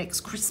until next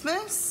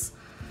Christmas.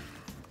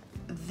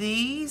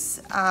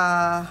 These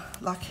are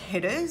like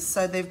headers.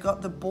 So they've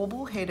got the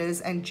bauble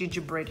headers and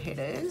gingerbread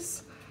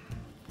headers.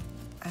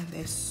 And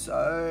they're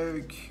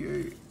so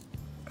cute.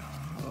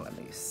 Oh, let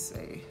me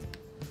see.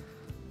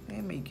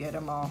 Let me get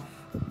them off.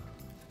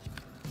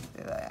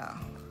 There they are.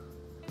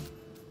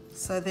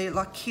 So they're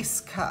like kiss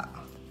cut.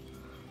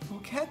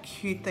 Look how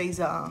cute these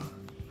are.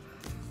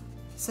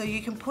 So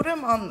you can put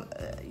them on,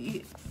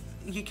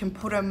 you can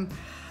put them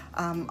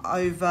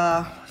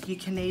over, you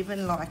can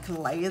even like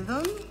layer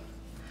them.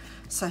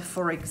 So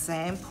for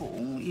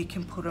example, you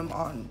can put them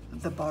on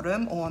the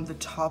bottom or on the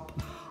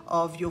top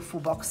of your full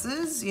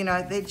boxes. You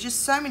know, there's just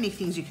so many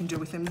things you can do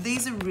with them.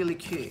 These are really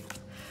cute.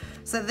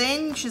 So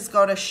then she's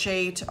got a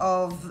sheet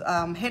of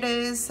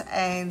headers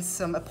and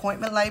some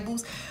appointment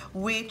labels,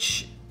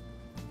 which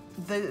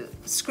the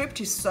script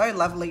is so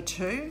lovely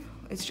too.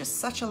 It's just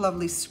such a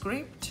lovely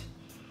script.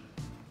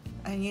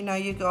 And you know,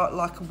 you got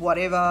like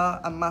whatever,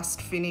 a must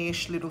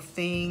finish little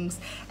things,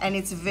 and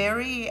it's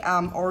very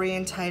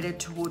orientated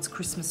towards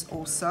Christmas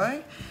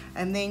also.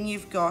 And then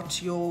you've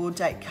got your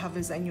date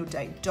covers and your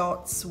date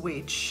dots,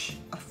 which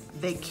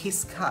they're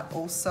kiss cut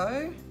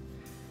also.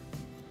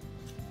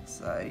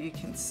 So you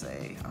can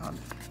see,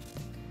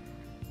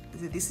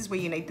 this is where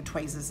you need the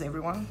tweezers,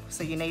 everyone.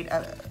 So you need,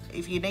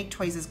 if you need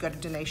tweezers, go to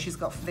Denise.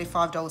 They're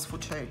 $5 for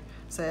 2.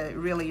 So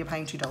really you're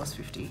paying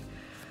 $2.50.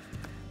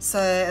 So,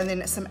 and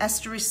then some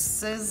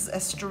asterisks,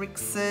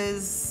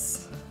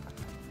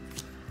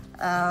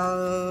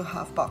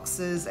 half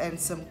boxes and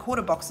some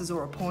quarter boxes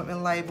or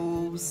appointment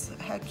labels.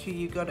 How cute,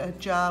 you got a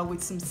jar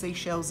with some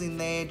seashells in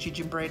there,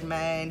 gingerbread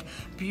man.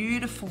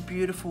 Beautiful,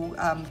 beautiful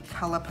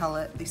color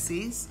palette this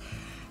is.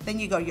 Then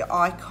you got your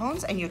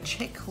icons and your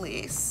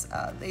checklists,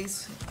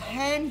 these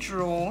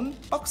hand-drawn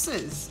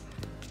boxes.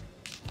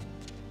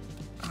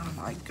 Oh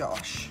my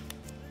gosh.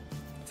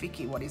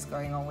 Vicky, what is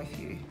going on with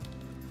you?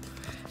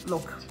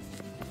 Look,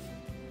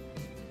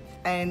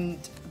 and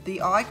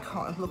the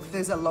icon, look,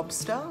 there's a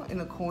lobster in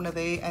the corner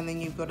there, and then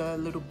you've got a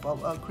little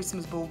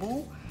Christmas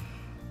bauble.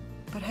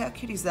 But how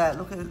cute is that?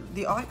 Look,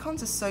 the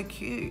icons are so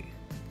cute.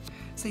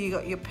 So you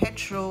got your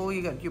petrol,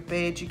 you got your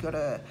bed, you got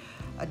a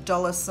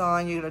dollar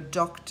sign, you got a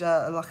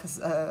doctor, like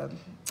a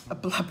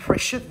blood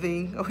pressure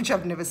thing, which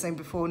I've never seen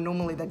before.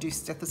 Normally they do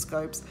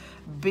stethoscopes,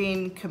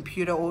 bin,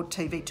 computer or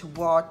TV to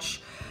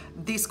watch.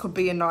 This could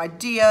be an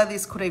idea,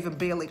 this could even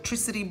be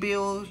electricity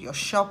bill, your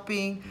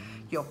shopping,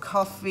 your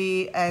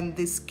coffee, and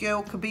this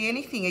girl could be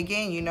anything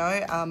again, you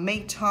know,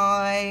 me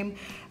time,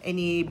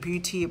 any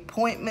beauty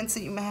appointments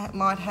that you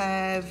might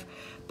have,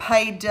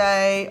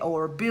 payday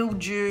or a bill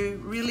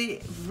due,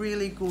 really,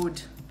 really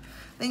good.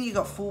 Then you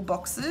got full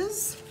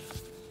boxes,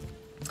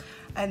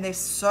 and they're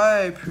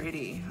so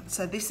pretty.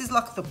 So this is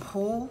like the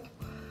pool,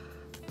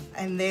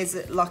 and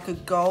there's like a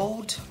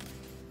gold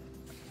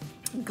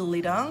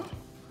glitter.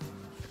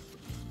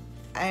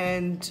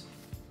 And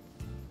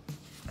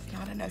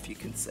I don't know if you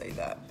can see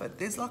that, but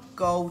there's like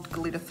gold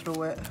glitter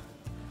through it. I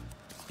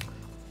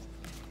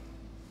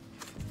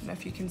don't know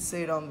if you can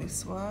see it on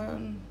this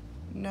one.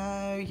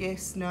 No,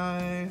 yes, no,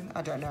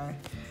 I don't know.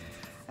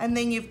 And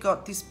then you've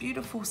got this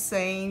beautiful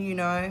scene, you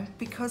know,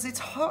 because it's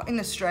hot in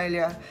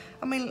Australia.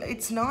 I mean,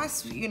 it's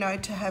nice, you know,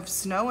 to have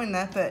snow and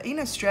that, but in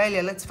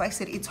Australia, let's face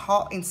it, it's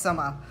hot in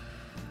summer.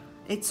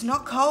 It's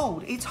not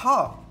cold, it's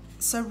hot.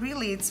 So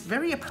really, it's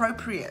very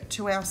appropriate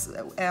to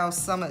our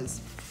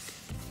summers.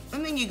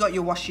 And then you got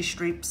your washi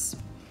strips.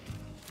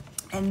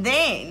 And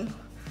then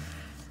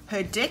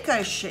her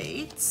deco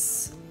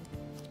sheets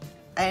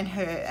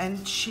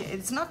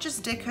it's not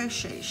just deco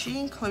sheets, she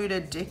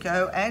included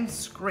deco and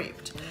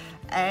script,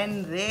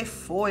 and they're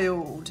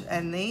foiled,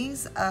 and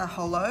these are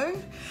hollow,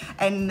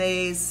 and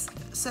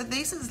so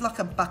this is like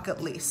a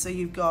bucket list. So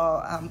you've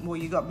got well,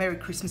 you got Merry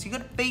Christmas, you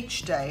got a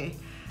beach day,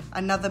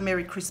 another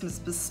Merry Christmas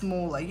but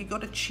smaller, you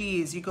got a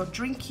cheers, you got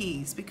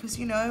drinkies, because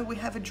you know we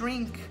have a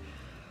drink.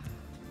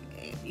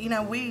 You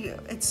know,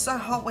 it's so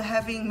hot, we're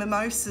having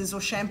mimosas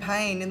or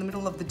champagne in the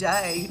middle of the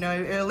day, you know,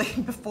 early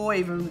before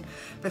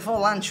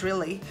lunch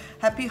really.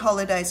 Happy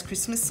holidays,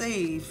 Christmas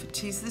Eve,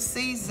 'tis the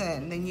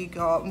season. Then you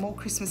got more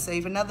Christmas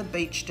Eve, another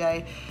beach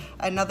day,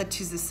 another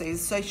 'tis the season.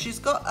 So she's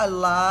got a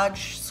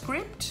large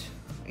script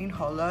in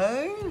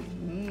hollow,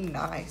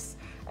 nice.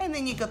 And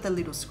then you got the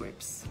little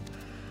scripts.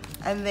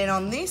 And then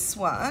on this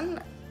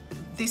one,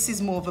 this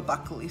is more of a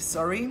bucket list,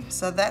 sorry.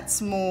 So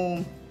that's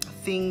more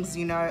things,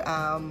 you know,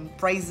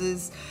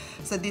 phrases.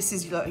 So this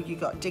is, you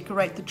got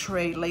decorate the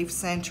tree, leave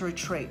Santa a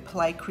treat,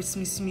 play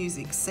Christmas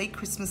music, see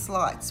Christmas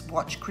lights,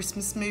 watch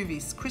Christmas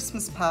movies,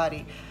 Christmas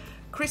party,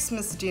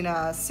 Christmas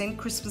dinner, send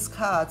Christmas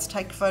cards,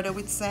 take photo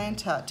with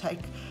Santa,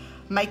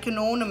 make an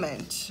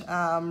ornament,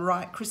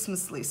 write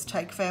Christmas list,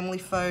 take family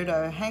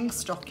photo, hang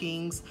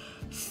stockings,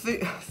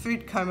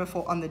 food coma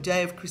for on the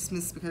day of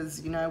Christmas,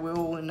 because you know we're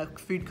all in a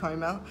food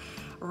coma,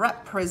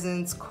 wrap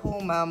presents,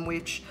 call mum,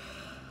 which,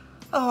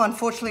 oh,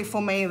 unfortunately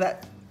for me,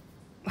 that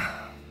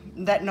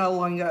no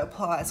longer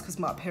applies because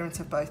my parents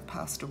have both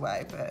passed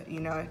away. But you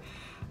know,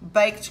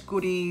 baked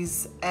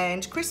goodies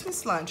and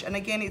Christmas lunch, and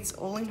again, it's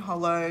all in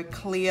hollow,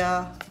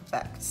 clear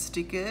backed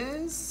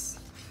stickers.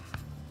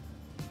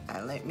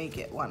 And let me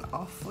get one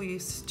off for you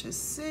to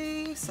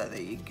see. So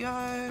there you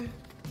go.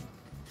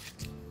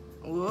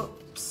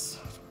 Whoops.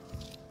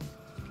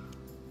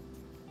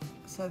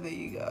 So there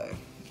you go.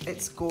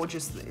 It's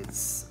gorgeous.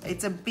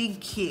 It's a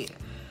big kit.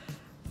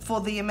 For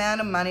the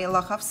amount of money,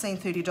 like I've seen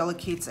 $30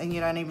 kits and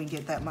you don't even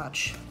get that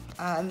much.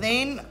 And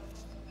then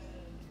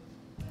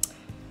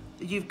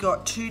you've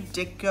got 2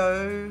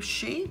 deco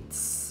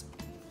sheets,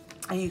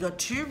 and you've got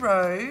 2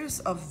 rows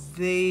of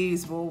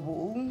these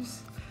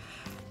baubles,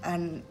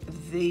 and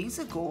these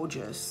are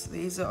gorgeous.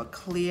 These are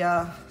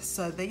clear,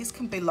 so these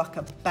can be like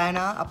a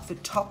banner up the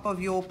top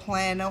of your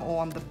planner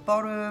or on the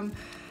bottom.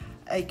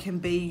 It can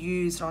be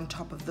used on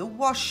top of the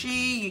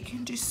washi. You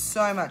can do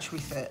so much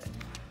with it.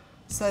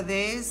 So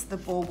there's the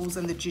baubles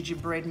and the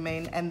gingerbread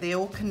men, and they're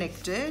all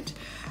connected.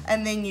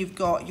 And then you've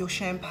got your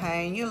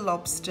champagne, your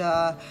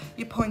lobster,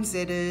 your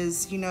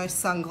poinsettias, you know,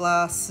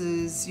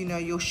 sunglasses, you know,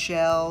 your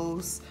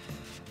shells.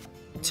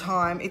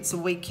 It's a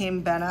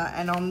weekend banner.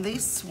 And on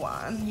this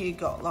one, you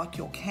got like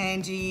your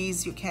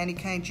candies, your candy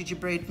cane,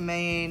 gingerbread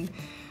man,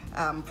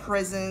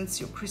 presents,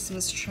 your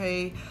Christmas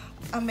tree.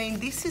 I mean,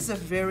 this is a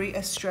very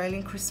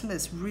Australian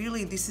Christmas.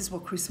 Really, this is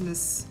what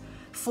Christmas,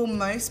 for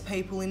most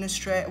people in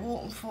Australia,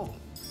 well,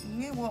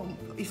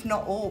 if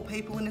not all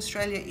people in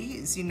Australia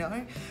is, you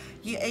know.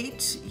 You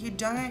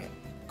don't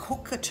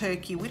cook a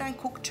turkey. We don't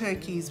cook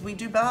turkeys. We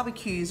do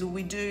barbecues, or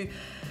we do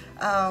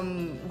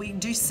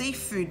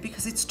seafood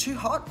because it's too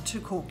hot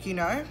to cook, you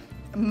know,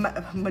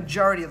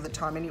 majority of the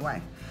time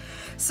anyway.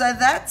 So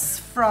that's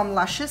from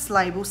Luscious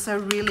Label. So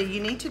really,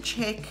 you need to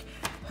check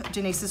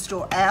Denise's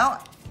store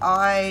out.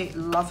 I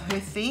love her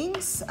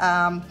things.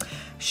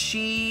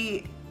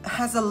 She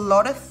has a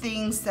lot of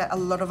things that a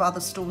lot of other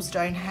stores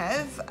don't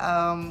have,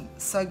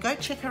 so go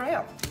check her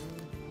out.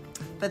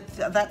 But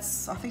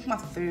that's, I think, my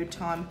 3rd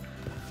time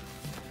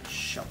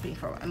shopping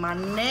from her. My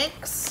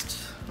next,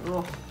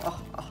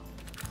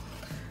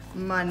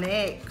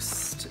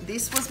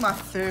 this was my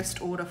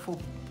first order for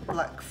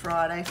Black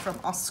Friday from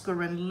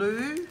Oscar and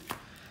Lou.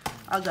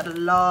 I got a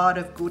lot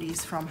of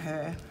goodies from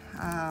her.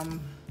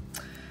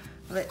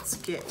 Let's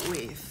get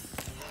with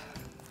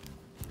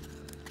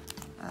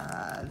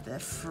the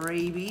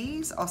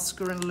freebies.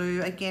 Oscar and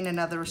Lou, again,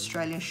 another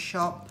Australian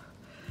shop.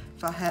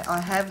 I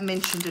have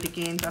mentioned it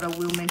again, but I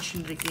will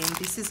mention it again.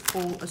 This is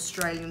all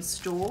Australian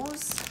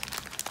stores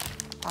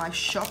I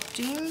shopped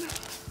in.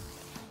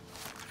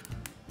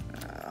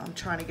 I'm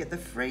trying to get the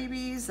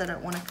freebies. They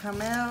don't want to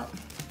come out.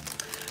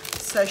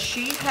 So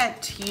she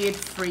had tiered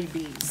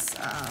freebies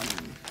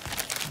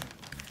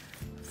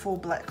for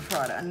Black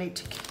Friday. I need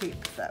to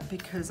keep that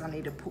because I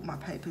need to put my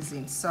papers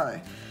in. So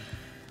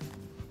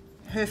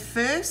her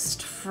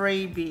first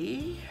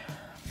freebie,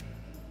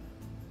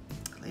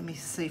 let me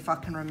see if I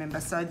can remember.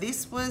 So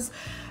this was,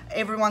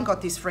 everyone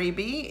got this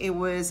freebie. It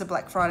was a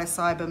Black Friday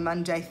Cyber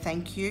Monday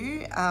thank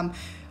you.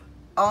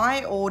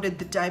 I ordered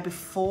the day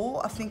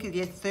before, I think,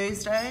 yeah,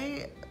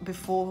 Thursday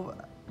before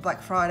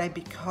Black Friday,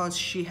 because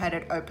she had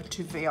it open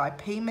to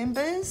VIP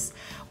members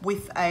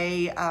with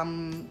a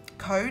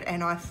code,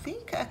 and I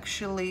think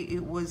actually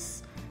it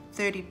was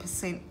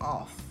 30%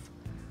 off.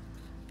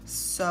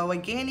 So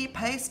again, it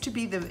pays to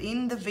be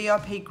in the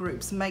VIP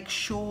groups. Make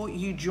sure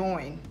you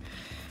join.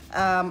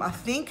 I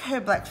think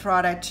her Black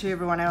Friday to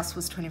everyone else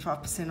was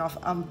 25% off.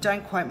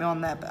 Don't quote me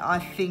on that, but I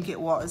think it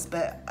was.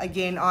 But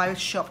again, I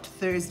shopped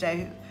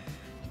Thursday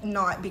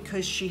night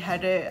because she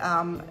had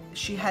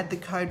the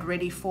code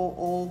ready for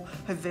all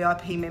her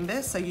VIP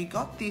members. So you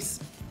got this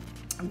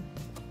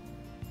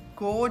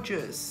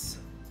gorgeous,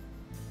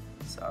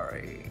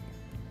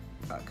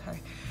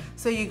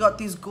 so you got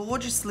this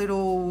gorgeous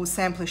little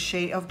sampler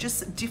sheet of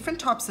just different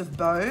types of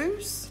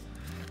bows.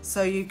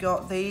 So you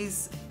got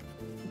these,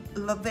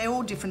 they're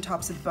all different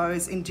types of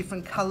bows in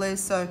different colors.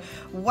 So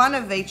one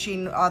of each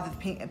in either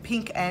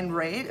pink and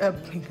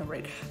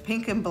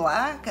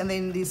black. And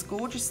then this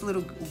gorgeous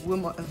little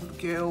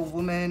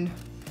woman,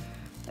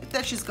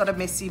 that she's got a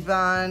messy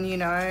bun, you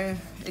know,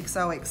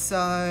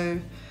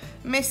 XOXO,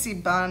 messy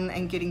bun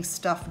and getting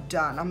stuff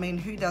done. I mean,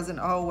 who doesn't?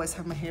 I always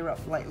have my hair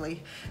up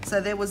lately. So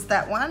there was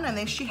that one, and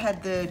then she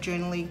had the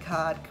journaling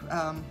card,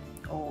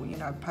 or you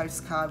know,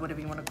 postcard,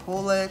 whatever you want to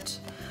call it,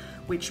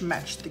 which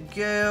matched the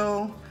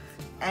girl,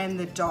 and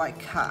the die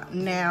cut.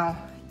 Now,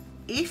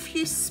 if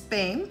you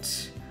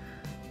spent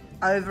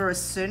over a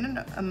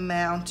certain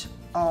amount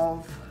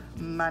of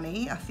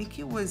money, I think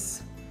it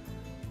was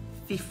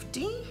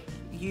 50,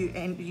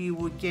 you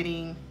were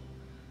getting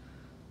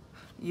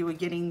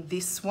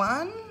this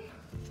one.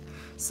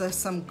 So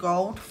some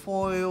gold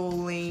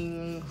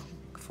foiling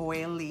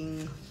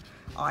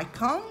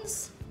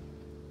icons.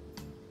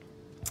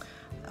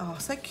 Oh,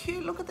 so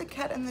cute. Look at the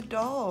cat and the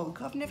dog.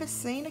 I've never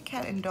seen a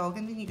cat and dog.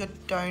 And then you got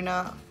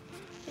donut.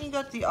 And you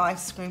got the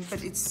ice cream.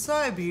 But it's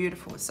so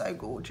beautiful. It's so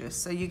gorgeous.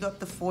 So you got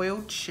the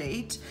foiled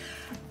sheet.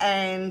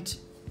 And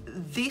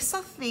this,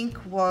 I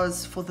think,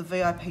 was for the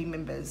VIP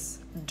members.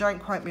 Don't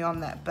quote me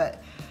on that.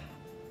 But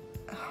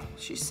oh,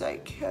 she's so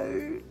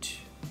cute.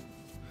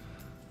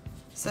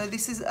 So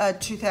this is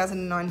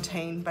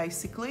 2019,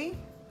 basically.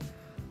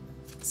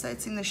 So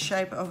it's in the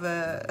shape of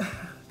a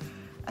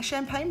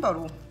champagne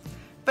bottle.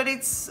 But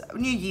it's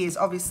New Year's,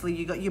 obviously.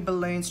 You got your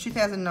balloons,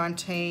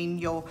 2019,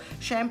 your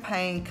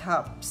champagne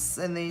cups,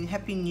 and then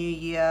Happy New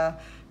Year.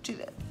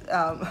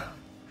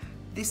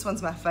 This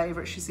one's my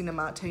favorite. She's in a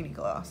martini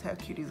glass. How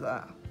cute is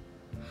that?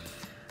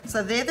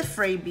 So they're the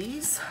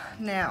freebies.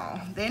 Now,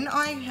 then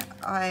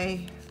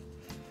I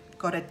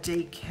got a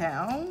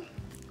decal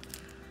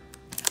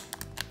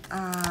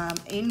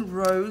in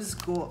rose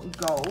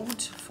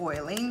gold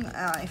foiling.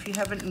 If you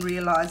haven't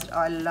realized,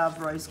 I love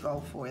rose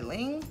gold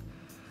foiling.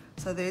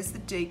 So there's the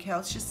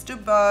decal. It's just a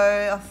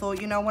bow. I thought,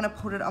 you know, I want to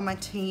put it on my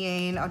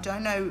TN. I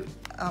don't know.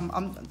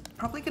 I'm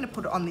probably going to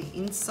put it on the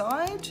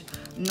inside.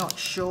 Not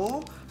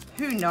sure.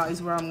 Who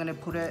knows where I'm going to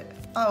put it.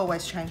 I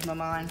always change my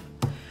mind.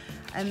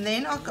 And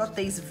then I've got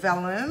these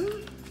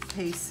vellum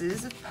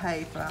pieces of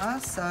paper.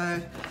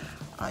 So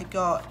I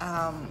got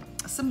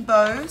some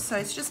bows. So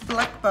it's just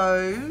black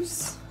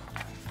bows.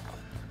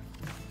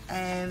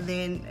 And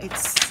then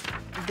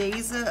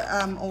these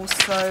are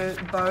also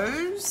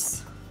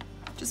bows,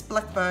 just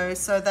black bows.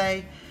 So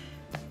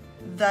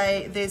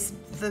there's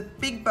the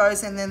big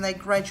bows, and then they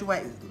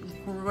gradually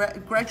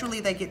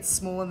they get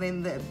smaller,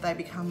 and then they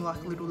become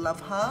like little love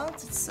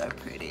hearts. It's so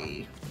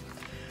pretty.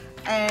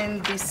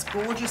 And this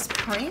gorgeous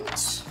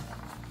print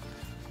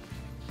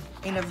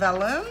in a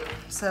vellum.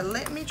 So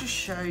let me just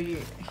show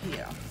you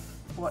here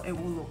what it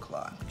will look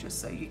like, just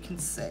so you can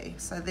see.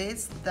 So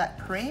there's that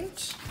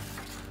print.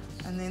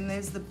 And then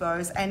there's the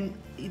bows, and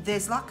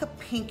there's like a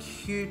pink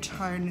hue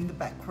tone in the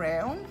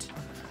background.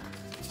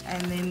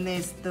 And then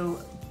there's the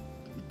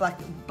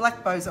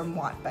black bows on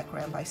white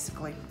background,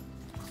 basically.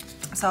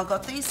 So I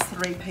got these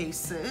 3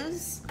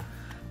 pieces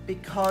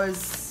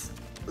because,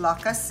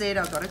 like I said,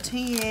 I got a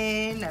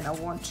TN, and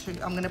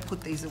I'm gonna put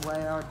these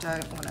away. I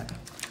don't want to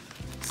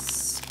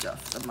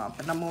stuff them up,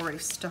 and I'm already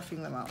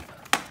stuffing them up.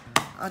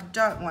 I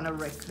don't want to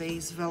wreck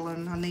these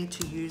vellum. I need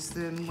to use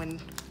them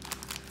when.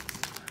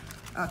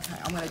 Okay,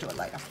 I'm going to do it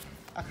later.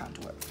 I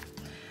can't do it.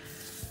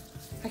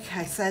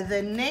 Okay, so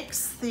the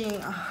next thing,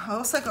 I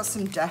also got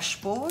some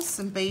dashboards,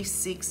 some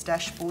B6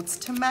 dashboards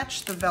to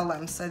match the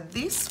vellum. So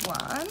this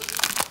one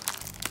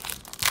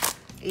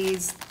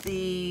is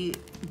the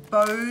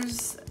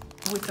bows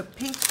with a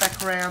pink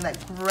background that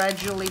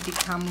gradually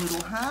become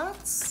little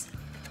hearts,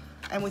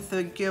 and with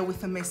the girl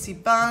with a messy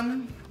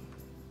bun.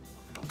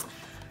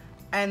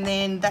 And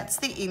then that's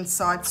the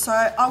inside. So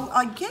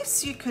I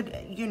guess you could,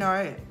 you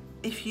know,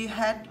 if you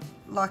had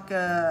like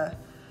a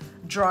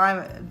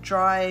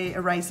dry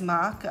erase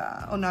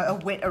marker, or no, a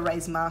wet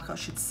erase marker I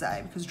should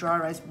say, because dry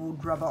erase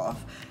would rub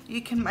off,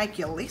 you can make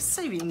your list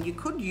even. You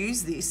could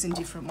use this in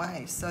different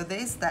ways. So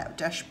there's that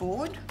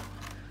dashboard.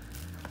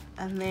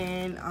 And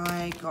then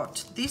I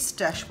got this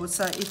dashboard.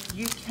 So if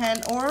you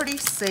can already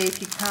see,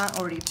 if you can't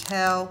already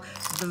tell,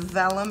 the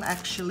vellum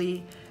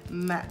actually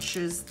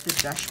matches the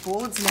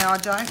dashboards. Now I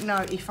don't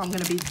know if I'm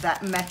going to be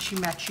that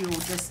matchy or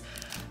just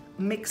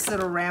mix it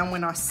around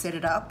when I set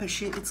it up,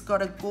 but it's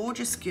got a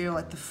gorgeous girl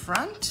at the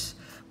front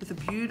with a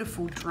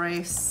beautiful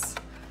dress,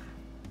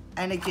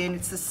 and again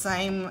it's the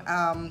same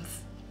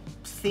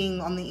thing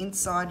on the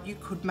inside. You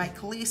could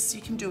make lists,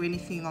 you can do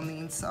anything on the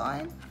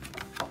inside.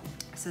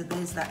 So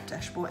there's that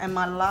dashboard, and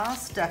my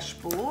last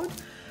dashboard,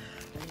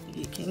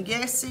 you can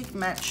guess it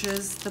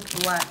matches the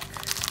black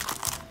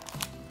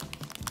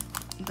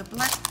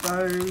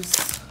bows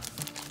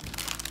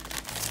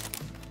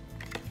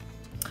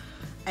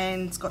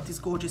And it's got this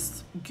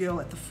gorgeous girl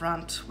at the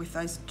front with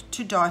those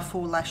to die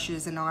for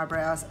lashes and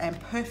eyebrows and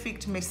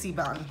perfect messy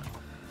bun.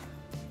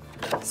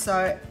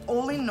 So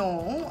all in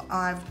all,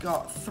 I've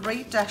got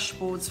 3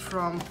 dashboards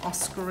from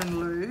Oscar and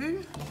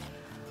Lou,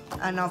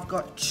 and I've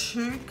got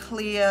 2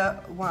 clear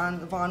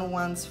vinyl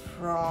ones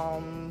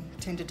from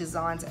Tender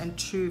Designs and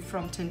 2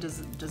 from Tender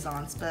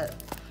Designs. But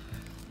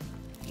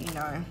you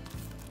know,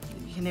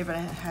 you can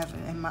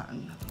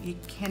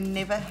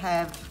never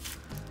have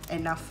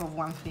enough of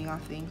one thing, I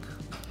think,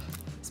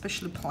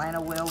 especially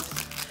planner world.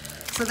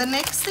 So the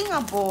next thing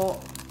I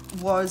bought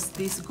was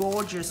this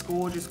gorgeous,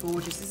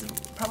 this is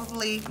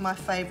probably my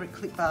favorite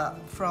clip art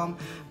from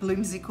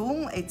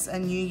Bloomsicle. It's a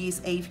New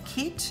Year's Eve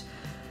kit.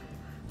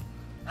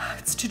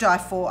 It's to die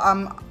for.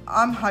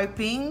 I'm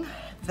hoping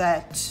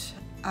that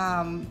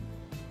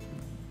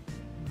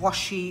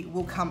washi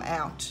will come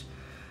out,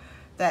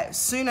 that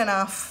soon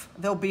enough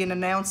there'll be an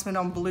announcement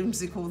on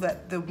Bloomsicle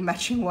that the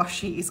matching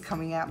washi is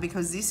coming out,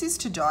 because this is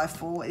to die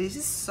for. This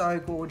is so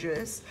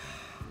gorgeous.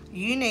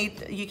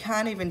 You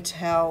can't even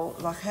tell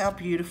like how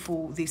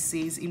beautiful this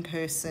is in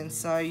person.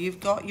 So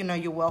you've got, you know,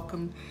 your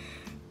Welcome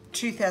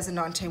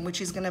 2019, which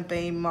is going to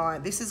be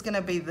this is going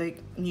to be the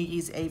New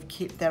Year's Eve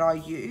kit that I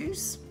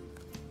use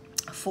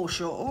for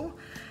sure.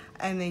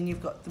 And then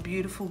you've got the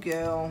beautiful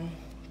girl,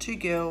 2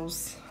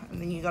 girls,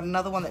 and then you've got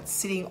another one that's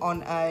sitting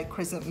on a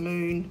crescent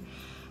moon,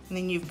 and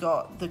then you've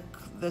got the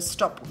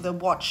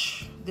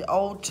watch, the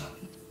old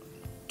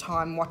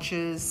time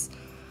watches,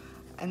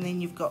 and then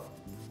you've got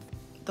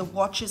the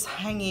watches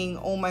hanging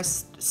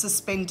almost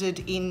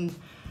suspended in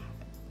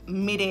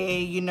mid-air,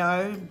 you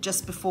know,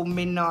 just before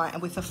midnight,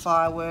 and with the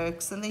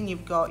fireworks. And then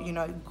you've got, you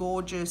know,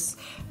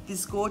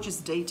 this gorgeous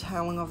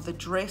detailing of the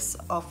dress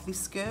of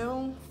this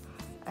girl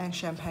and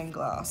champagne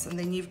glass. And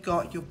then you've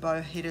got your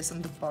bow headers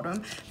on the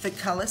bottom. The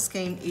color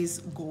scheme is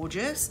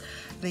gorgeous.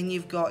 Then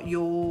you've got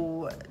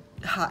your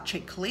heart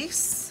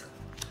checklist,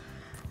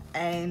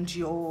 and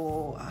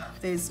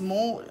there's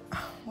more.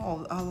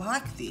 Oh, I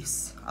like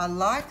this. I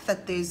like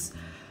that there's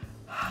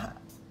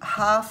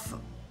half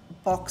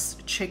box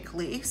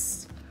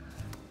checklist,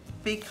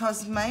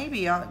 because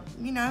maybe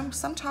you know,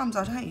 sometimes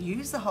I don't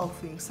use the whole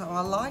thing, so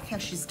I like how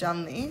she's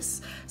done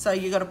this. So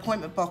you've got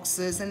appointment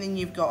boxes, and then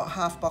you've got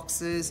half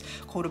boxes,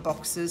 quarter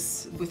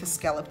boxes with a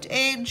scalloped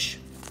edge.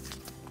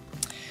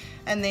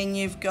 And then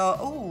you've got,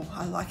 oh,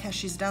 I like how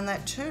she's done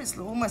that too. It's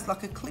almost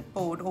like a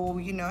clipboard,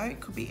 or you know, it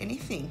could be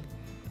anything.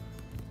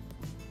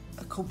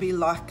 It could be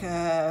like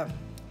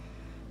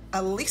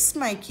a list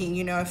making,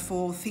 you know,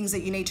 for things that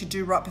you need to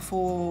do right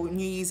before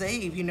New Year's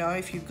Eve, you know,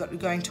 if you've got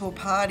going to a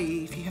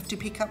party, if you have to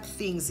pick up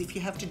things, if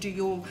you have to do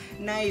your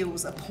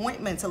nails,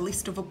 appointments, a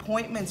list of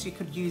appointments you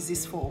could use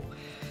this for.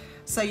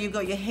 So you've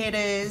got your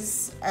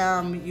headers,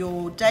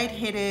 your date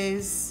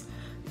headers,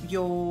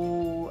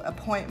 your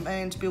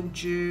appointment, bill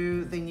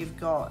due, then you've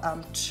got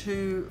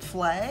 2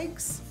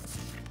 flags,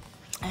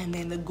 and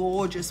then the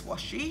gorgeous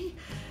washi,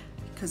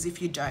 because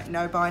if you don't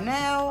know by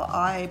now,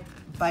 I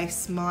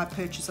base my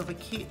purchase of a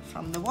kit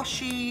from the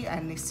washi,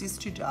 and this is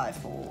to die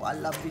for. I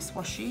love this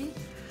washi.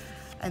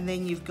 And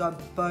then you've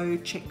got bow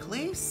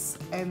checklists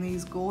and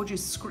these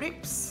gorgeous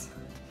scripts.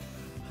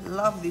 I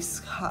love this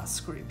heart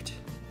script.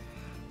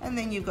 And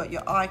then you've got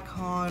your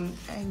icon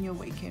and your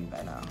weekend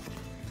banner.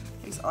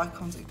 These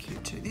icons are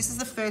cute too. This is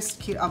the first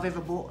kit I've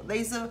ever bought.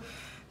 This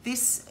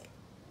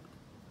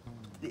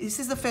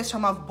is the first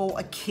time I've bought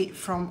a kit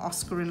from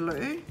Oscar and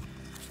Lou.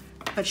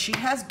 But she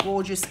has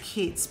gorgeous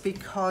kits,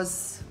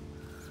 because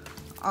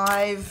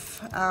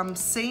I've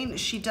seen,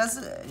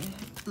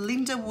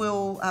 Linda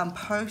will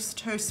post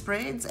her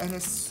spreads, and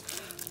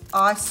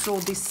I saw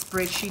this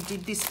spread, she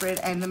did this spread,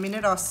 and the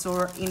minute I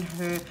saw it in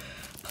her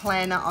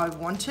planner, I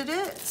wanted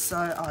it, so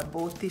I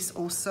bought this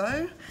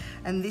also.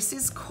 And this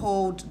is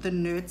called the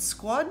Nerd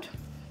Squad.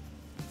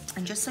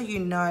 And just so you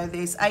know,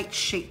 there's 8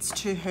 sheets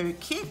to her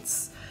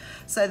kits.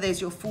 So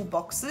there's your full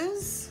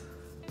boxes.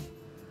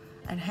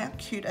 And how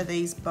cute are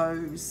these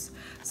bows?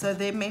 So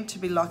they're meant to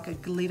be like a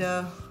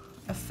glitter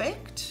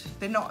effect.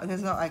 There's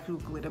not actual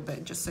glitter,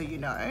 but just so you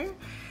know.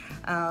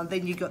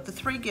 Then you got the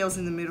 3 girls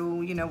in the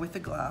middle, you know, with the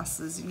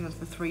glasses, you know,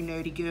 the 3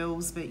 nerdy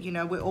girls, but you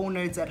know, we're all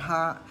nerds at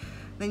heart.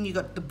 Then you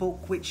got the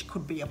book, which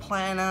could be a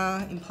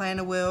planner, in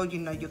planner world, you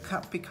know, your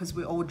cup, because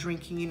we're all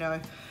drinking, you know,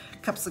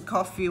 cups of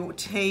coffee or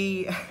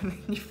tea. And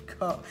then you've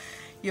got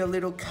your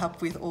little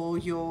cup with all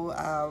your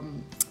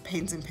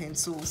pens and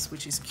pencils,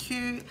 which is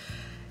cute.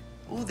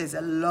 Oh, there's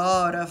a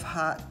lot of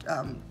heart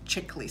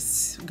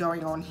checklists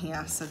going on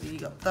here. So you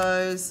got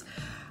those,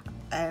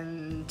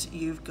 and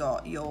you've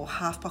got your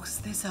half boxes.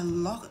 There's a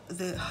lot,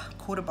 the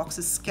quarter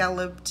boxes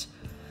scalloped,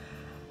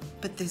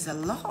 but there's a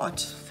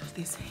lot.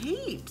 There's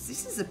heaps.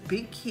 This is a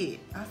big kit.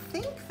 I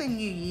think the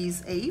New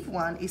Year's Eve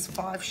one is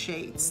 5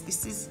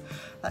 sheets.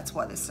 That's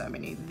why there's so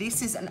many.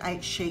 This is an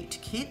 8 sheet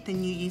kit. The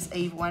New Year's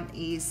Eve one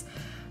is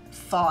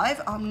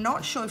 5. I'm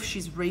not sure if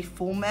she's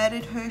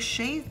reformatted her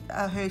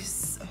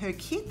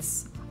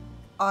kits.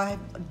 I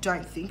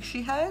don't think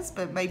she has,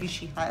 but maybe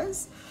she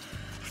has.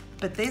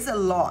 But there's a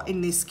lot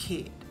in this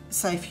kit.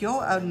 So if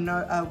you're a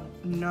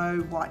no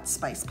white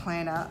space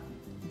planner,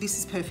 this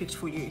is perfect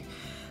for you.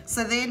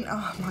 So then,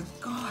 oh my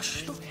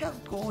gosh, look how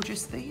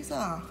gorgeous these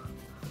are.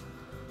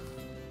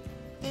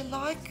 They're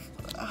like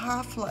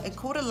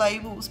quarter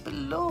labels, but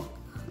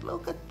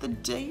look at the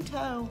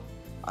detail.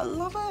 I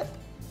love it.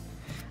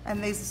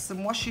 And there's some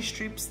washi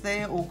strips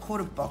there, or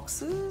quarter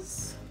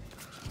boxes.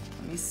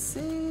 Let me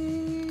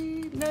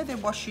see. No, they're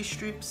washi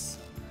strips.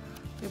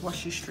 They're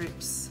washi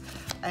strips.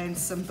 And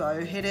some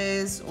bow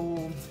headers,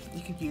 or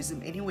you could use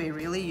them anywhere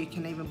really. You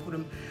can even put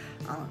them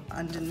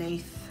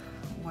underneath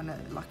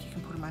like you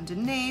can put them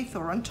underneath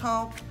or on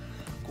top.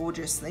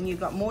 Gorgeous. Then you've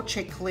got more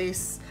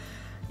checklists.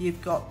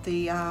 You've got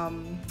the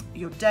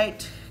your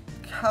date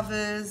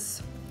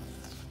covers.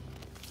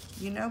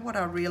 You know what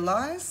I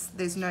realized?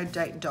 There's no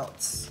date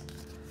dots.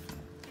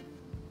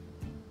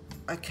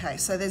 Okay,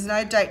 so there's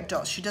no date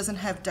dots. She doesn't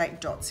have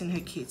date dots in her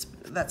kits.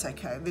 That's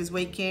okay. This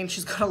weekend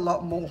she's got a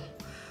lot more.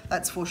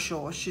 That's for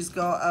sure. She's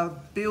got a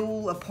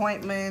bill,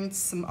 appointments,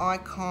 some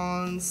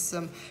icons,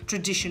 some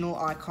traditional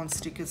icon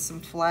stickers, some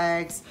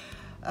flags,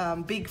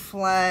 big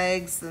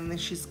flags, and then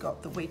she's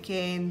got the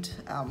weekend,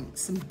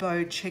 some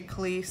bow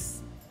checklists.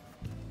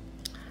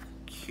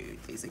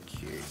 Cute, these are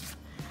cute.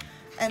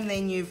 And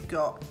then you've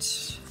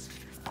got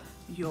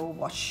your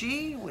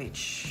washi,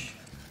 which,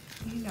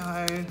 you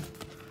know,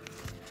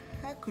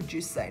 how could you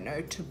say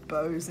no to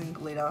bows and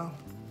glitter?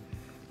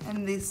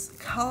 And this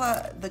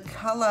color, the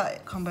color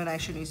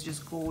combination is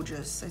just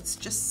gorgeous. It's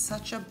just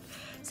such a,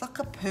 it's like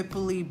a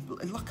purpley,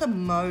 like a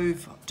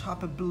mauve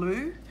type of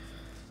blue.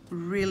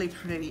 Really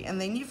pretty.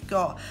 And then you've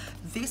got,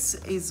 this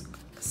is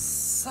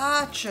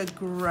such a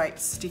great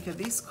sticker.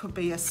 This could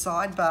be a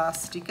sidebar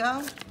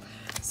sticker.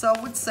 So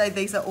I would say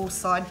these are all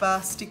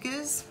sidebar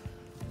stickers.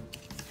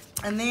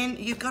 And then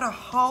you've got a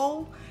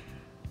whole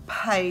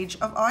page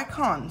of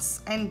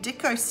icons and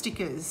deco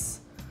stickers.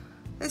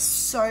 There's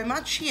so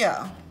much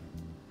here.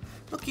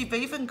 Look, you've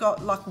even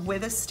got like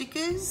weather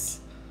stickers.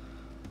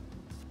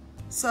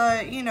 So,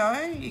 you know,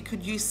 you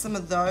could use some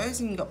of those.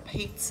 And you've got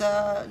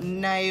pizza,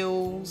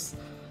 nails,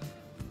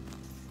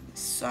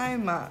 so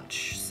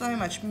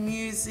much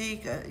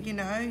music. You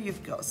know,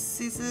 you've got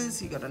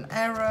scissors, you've got an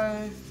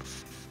arrow,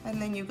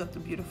 and then you've got the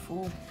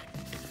beautiful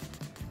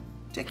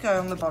deco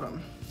on the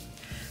bottom.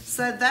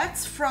 So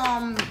that's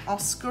from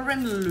Oscar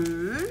and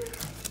Lou.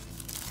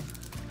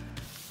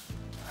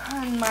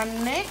 And my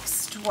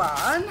next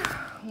one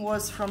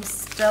was from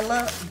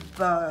Stella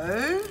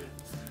Bow.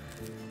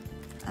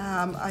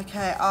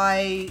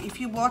 Okay, if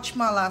you watch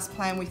my last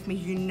plan with me,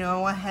 you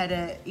know I had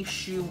an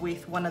issue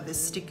with one of the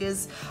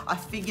stickers. I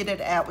figured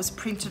it out, it was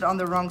printed on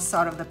the wrong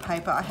side of the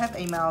paper. I have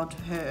emailed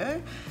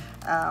her.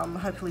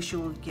 Hopefully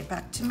she'll get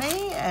back to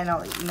me and I'll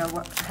let you know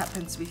what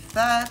happens with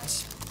that.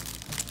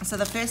 So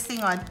the first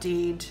thing I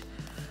did,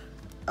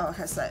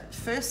 okay, so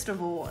first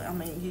of all, I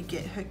mean, you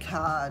get her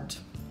card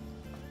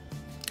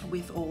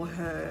with all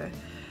her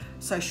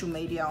social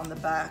media on the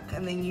back,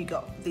 and then you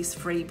got this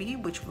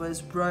freebie, which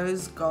was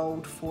rose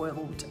gold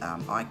foiled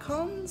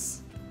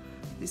icons.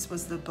 This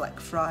was the Black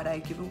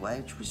Friday giveaway,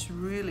 which was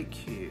really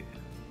cute.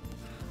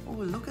 Oh,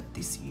 look at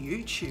this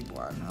YouTube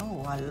one.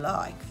 Oh, I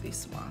like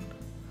this one.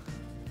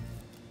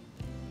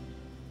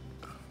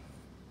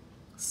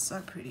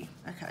 So pretty.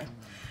 Okay,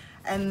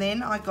 and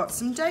then I got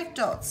some date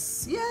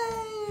dots.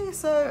 Yay!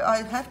 So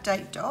I have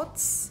date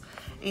dots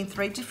in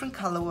three different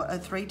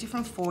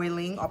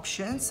foiling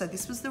options. So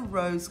this was the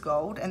rose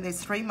gold, and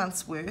there's 3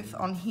 months worth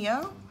on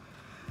here,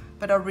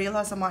 but I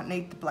realized I might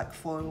need the black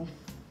foil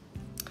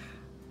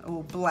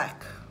or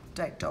black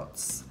date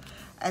dots.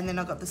 And then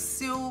I got the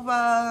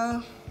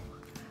silver,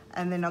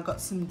 and then I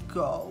got some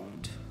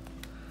gold.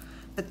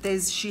 But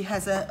she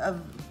has a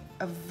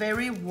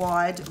very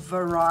wide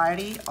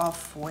variety of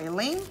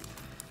foiling,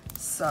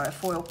 so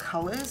foil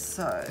colors.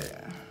 So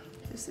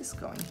does this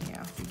go in here?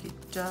 I think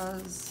it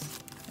does.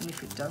 And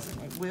if it doesn't,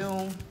 it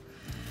will.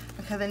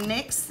 Okay, the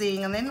next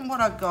thing, and then what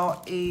I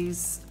got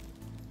is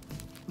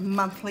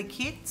monthly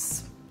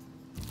kits.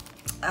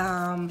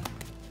 I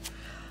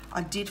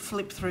did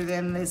flip through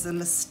them. There's a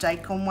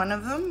mistake on one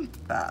of them,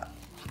 but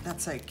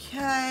that's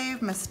okay.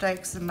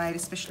 Mistakes are made,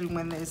 especially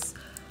when there's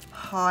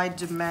high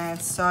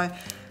demand. So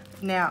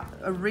now,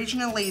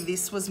 originally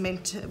this was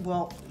meant to,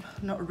 well,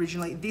 not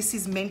originally, this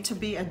is meant to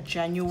be a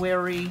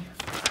January.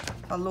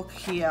 I look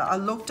here,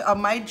 I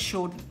made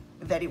sure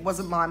that it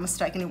wasn't my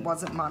mistake, and it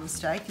wasn't my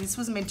mistake. This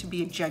was meant to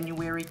be a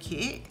January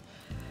kit,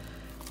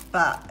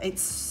 but it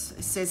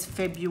says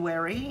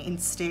February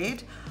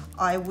instead.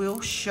 I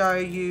will show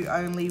you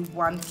only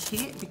one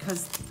kit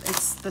because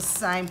it's the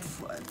same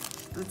for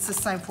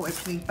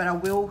everything, but I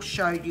will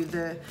show you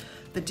the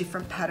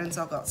different patterns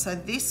I got. So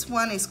this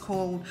one is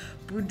called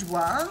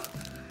Boudoir.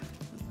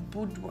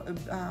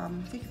 I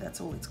think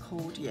that's all it's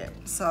called, yeah.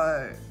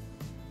 So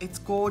it's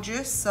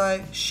gorgeous.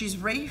 So she's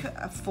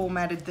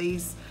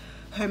reformatted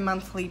her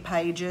monthly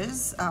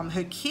pages,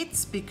 her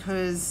kits,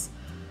 because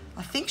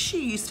I think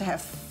she used to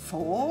have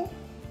 4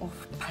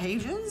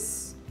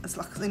 pages. It's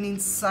like an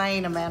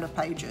insane amount of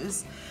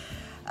pages.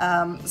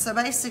 So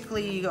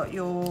basically you got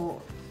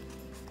your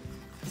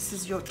This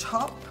is your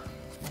top.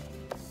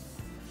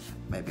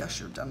 Maybe I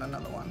should have done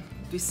another one.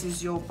 This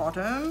is your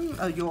bottom,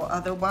 or your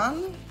other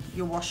one,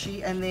 your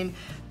washi, and then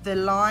the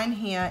line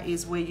here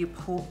is where you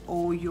put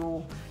all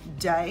your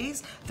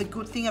days. The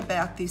good thing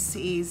about this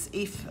is,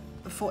 if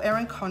for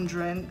Erin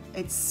Condren,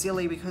 it's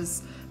silly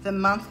because the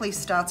monthly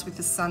starts with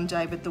a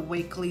Sunday, but the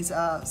weeklies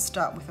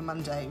start with a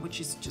Monday, which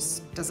is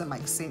just doesn't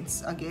make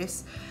sense, I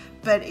guess.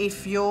 But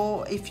if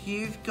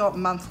you've got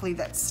monthly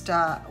that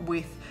start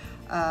with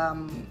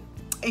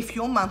if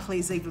your monthly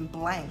is even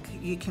blank,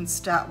 you can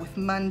start with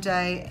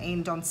Monday,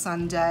 end on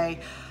Sunday,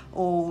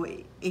 or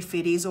if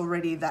it is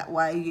already that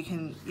way, you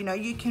can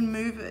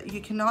move it. You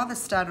can either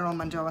start it on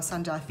Monday or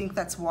Sunday. I think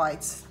that's why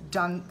it's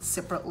done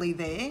separately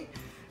there.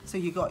 So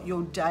you got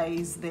your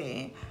days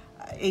there.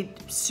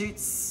 It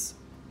suits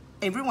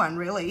everyone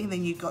really.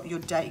 Then you got your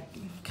date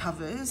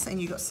covers,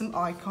 and you got some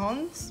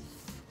icons,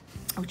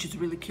 which is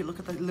really cute. Look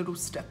at that little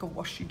stack of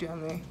washi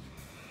down there.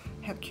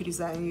 How cute is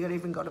that? And you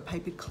even got a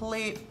paper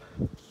clip.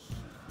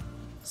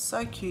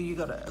 So cute. You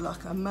got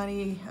like a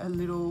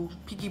little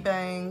piggy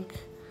bank,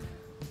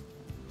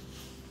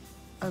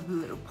 a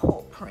little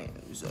paw print.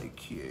 So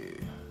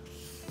cute,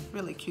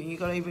 really cute. You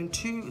got even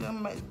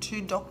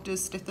two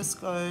doctors'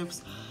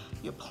 stethoscopes.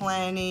 You're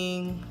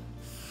planning.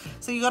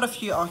 So you got a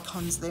few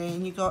icons there,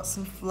 and you got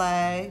some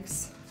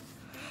flags.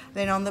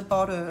 Then on the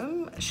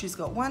bottom, she's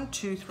got 1,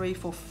 2, 3,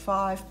 4,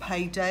 5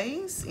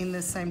 paydays in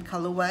the same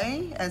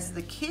colorway as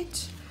the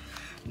kit.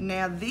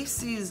 Now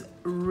this is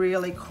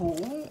really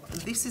cool.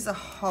 This is a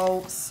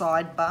whole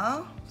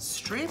sidebar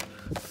strip.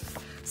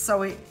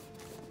 So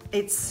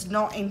it's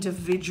not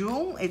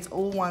individual, it's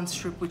all one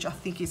strip, which I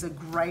think is a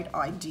great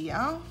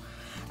idea.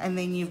 And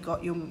then you've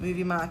got your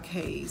movie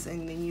marquees,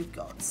 and then you've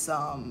got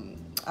some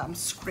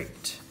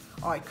script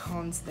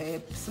icons there,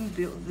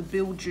 the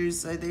bill dues.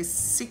 So there's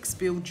 6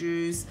 bill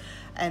dues,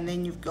 and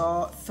then you've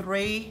got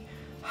 3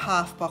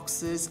 half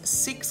boxes,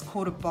 6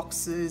 quarter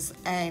boxes,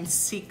 and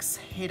 6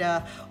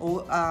 header,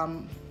 or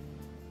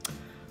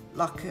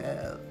like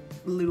a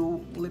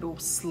little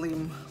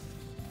slim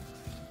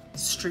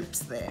strips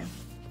there.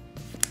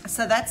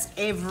 So that's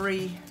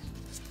every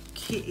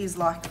kit is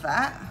like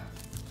that.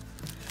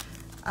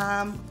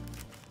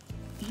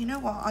 You know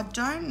what? I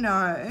don't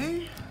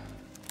know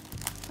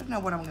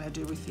what I'm going to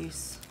do with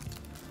this.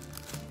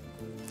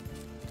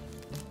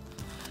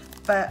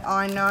 But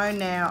I know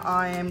now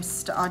I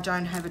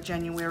don't have a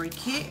January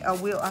kit.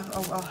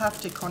 I'll have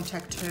to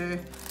contact her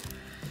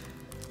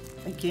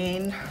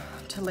again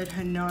to let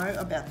her know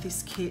about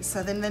this kit.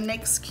 So then the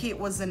next kit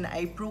was an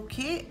April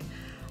kit,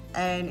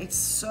 and it's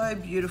so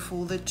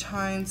beautiful. The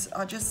tones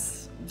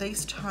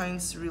these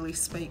tones really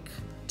speak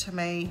to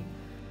me.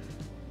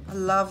 I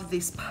love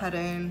this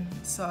pattern.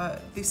 So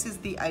this is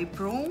the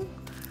April,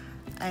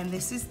 and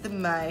this is the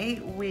May,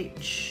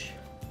 which,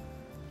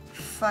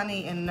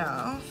 funny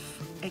enough,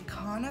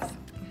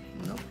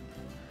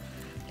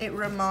 it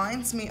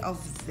reminds me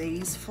of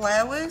these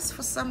flowers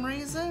for some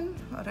reason.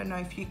 I don't know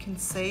if you can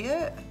see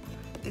it.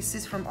 This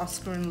is from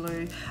Oscar and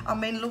Lou. I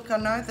mean, look, I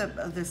know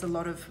that there's a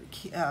lot of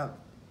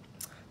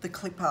the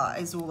clip art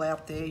is all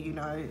out there, you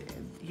know,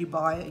 you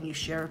buy it and you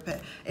share it, but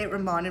it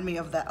reminded me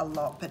of that a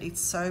lot. But it's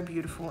so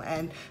beautiful,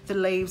 and the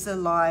leaves are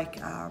like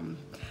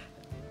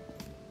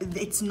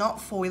it's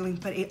not foiling,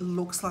 but it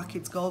looks like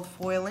it's gold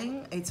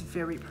foiling. It's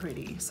very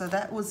pretty. So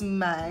that was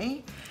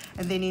May.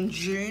 And then in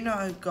June,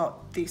 I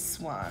got this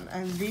one.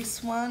 And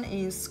this one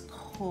is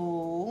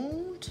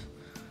called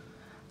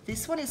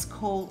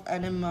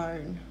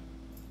Anemone.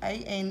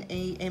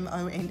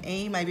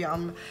 A-N-E-M-O-N-E. Maybe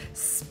I'm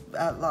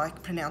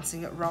like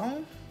pronouncing it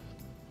wrong.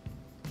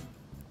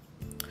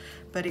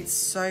 But it's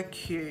so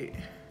cute.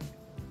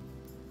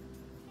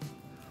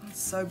 It's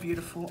so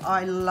beautiful.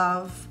 I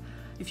love,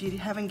 if you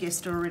haven't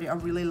guessed already, I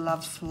really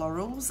love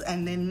florals.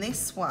 And then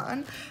this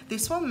one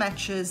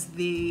matches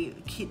the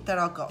kit that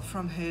I got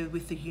from her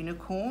with the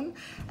unicorn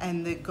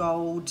and the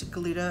gold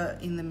glitter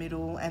in the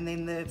middle. And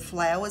then the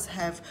flowers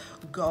have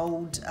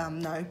gold,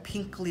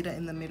 pink glitter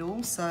in the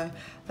middle. So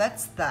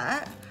that's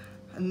that.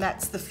 And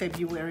that's the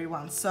February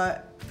one. So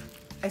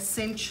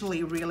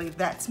essentially, really,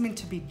 that's meant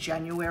to be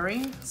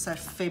January. So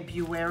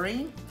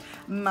February.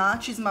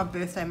 March is my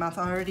birthday month.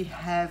 I already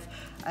have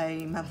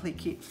a monthly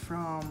kit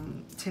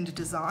from Tender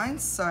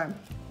Designs. So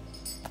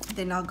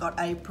then I got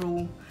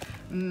April,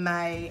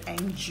 May,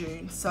 and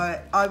June.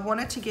 So I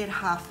wanted to get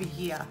half a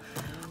year.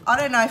 I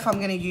don't know if I'm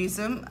going to use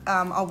them.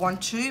 I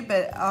want to,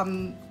 but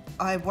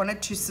I wanted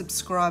to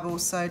subscribe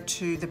also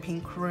to the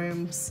Pink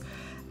Room's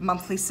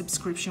monthly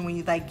subscription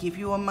when they give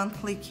you a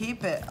monthly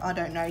kit, but I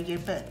don't know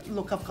yet. But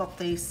look, I've got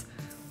these,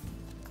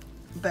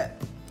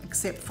 but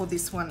except for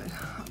this one,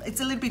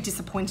 it's a little bit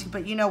disappointing,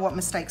 but you know what,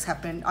 mistakes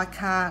happen. I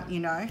can't, you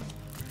know,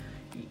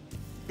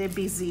 they're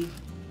busy.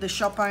 The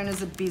shop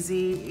owners are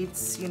busy.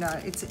 It's, you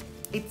know,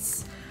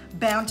 it's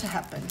bound to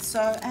happen.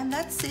 So, and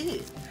that's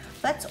it.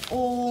 That's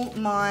all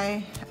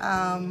my,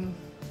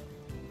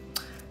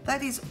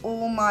 that is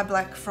all my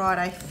Black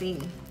Friday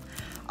thing.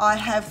 I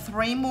have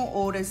 3 more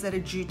orders that are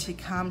due to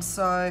come,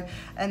 so,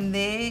 and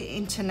they're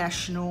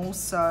international,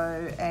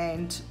 so,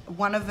 and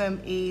one of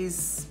them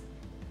is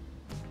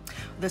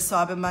the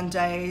Cyber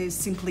Monday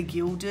Simply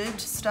Gilded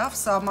stuff,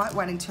 so I might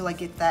wait until I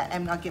get that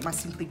and I get my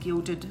Simply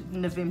Gilded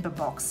November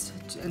box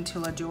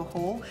until I do a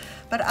haul.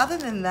 But other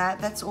than that,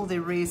 that's all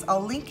there is. I'll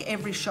link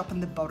every shop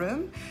in the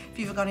bottom. If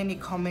you've got any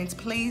comments,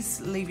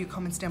 please leave your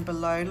comments down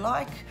below.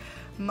 Like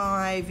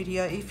my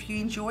video if you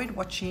enjoyed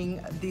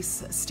watching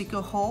this sticker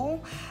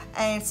haul,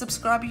 and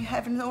subscribe if you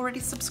haven't already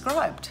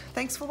subscribed.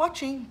 Thanks for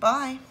watching.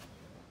 Bye.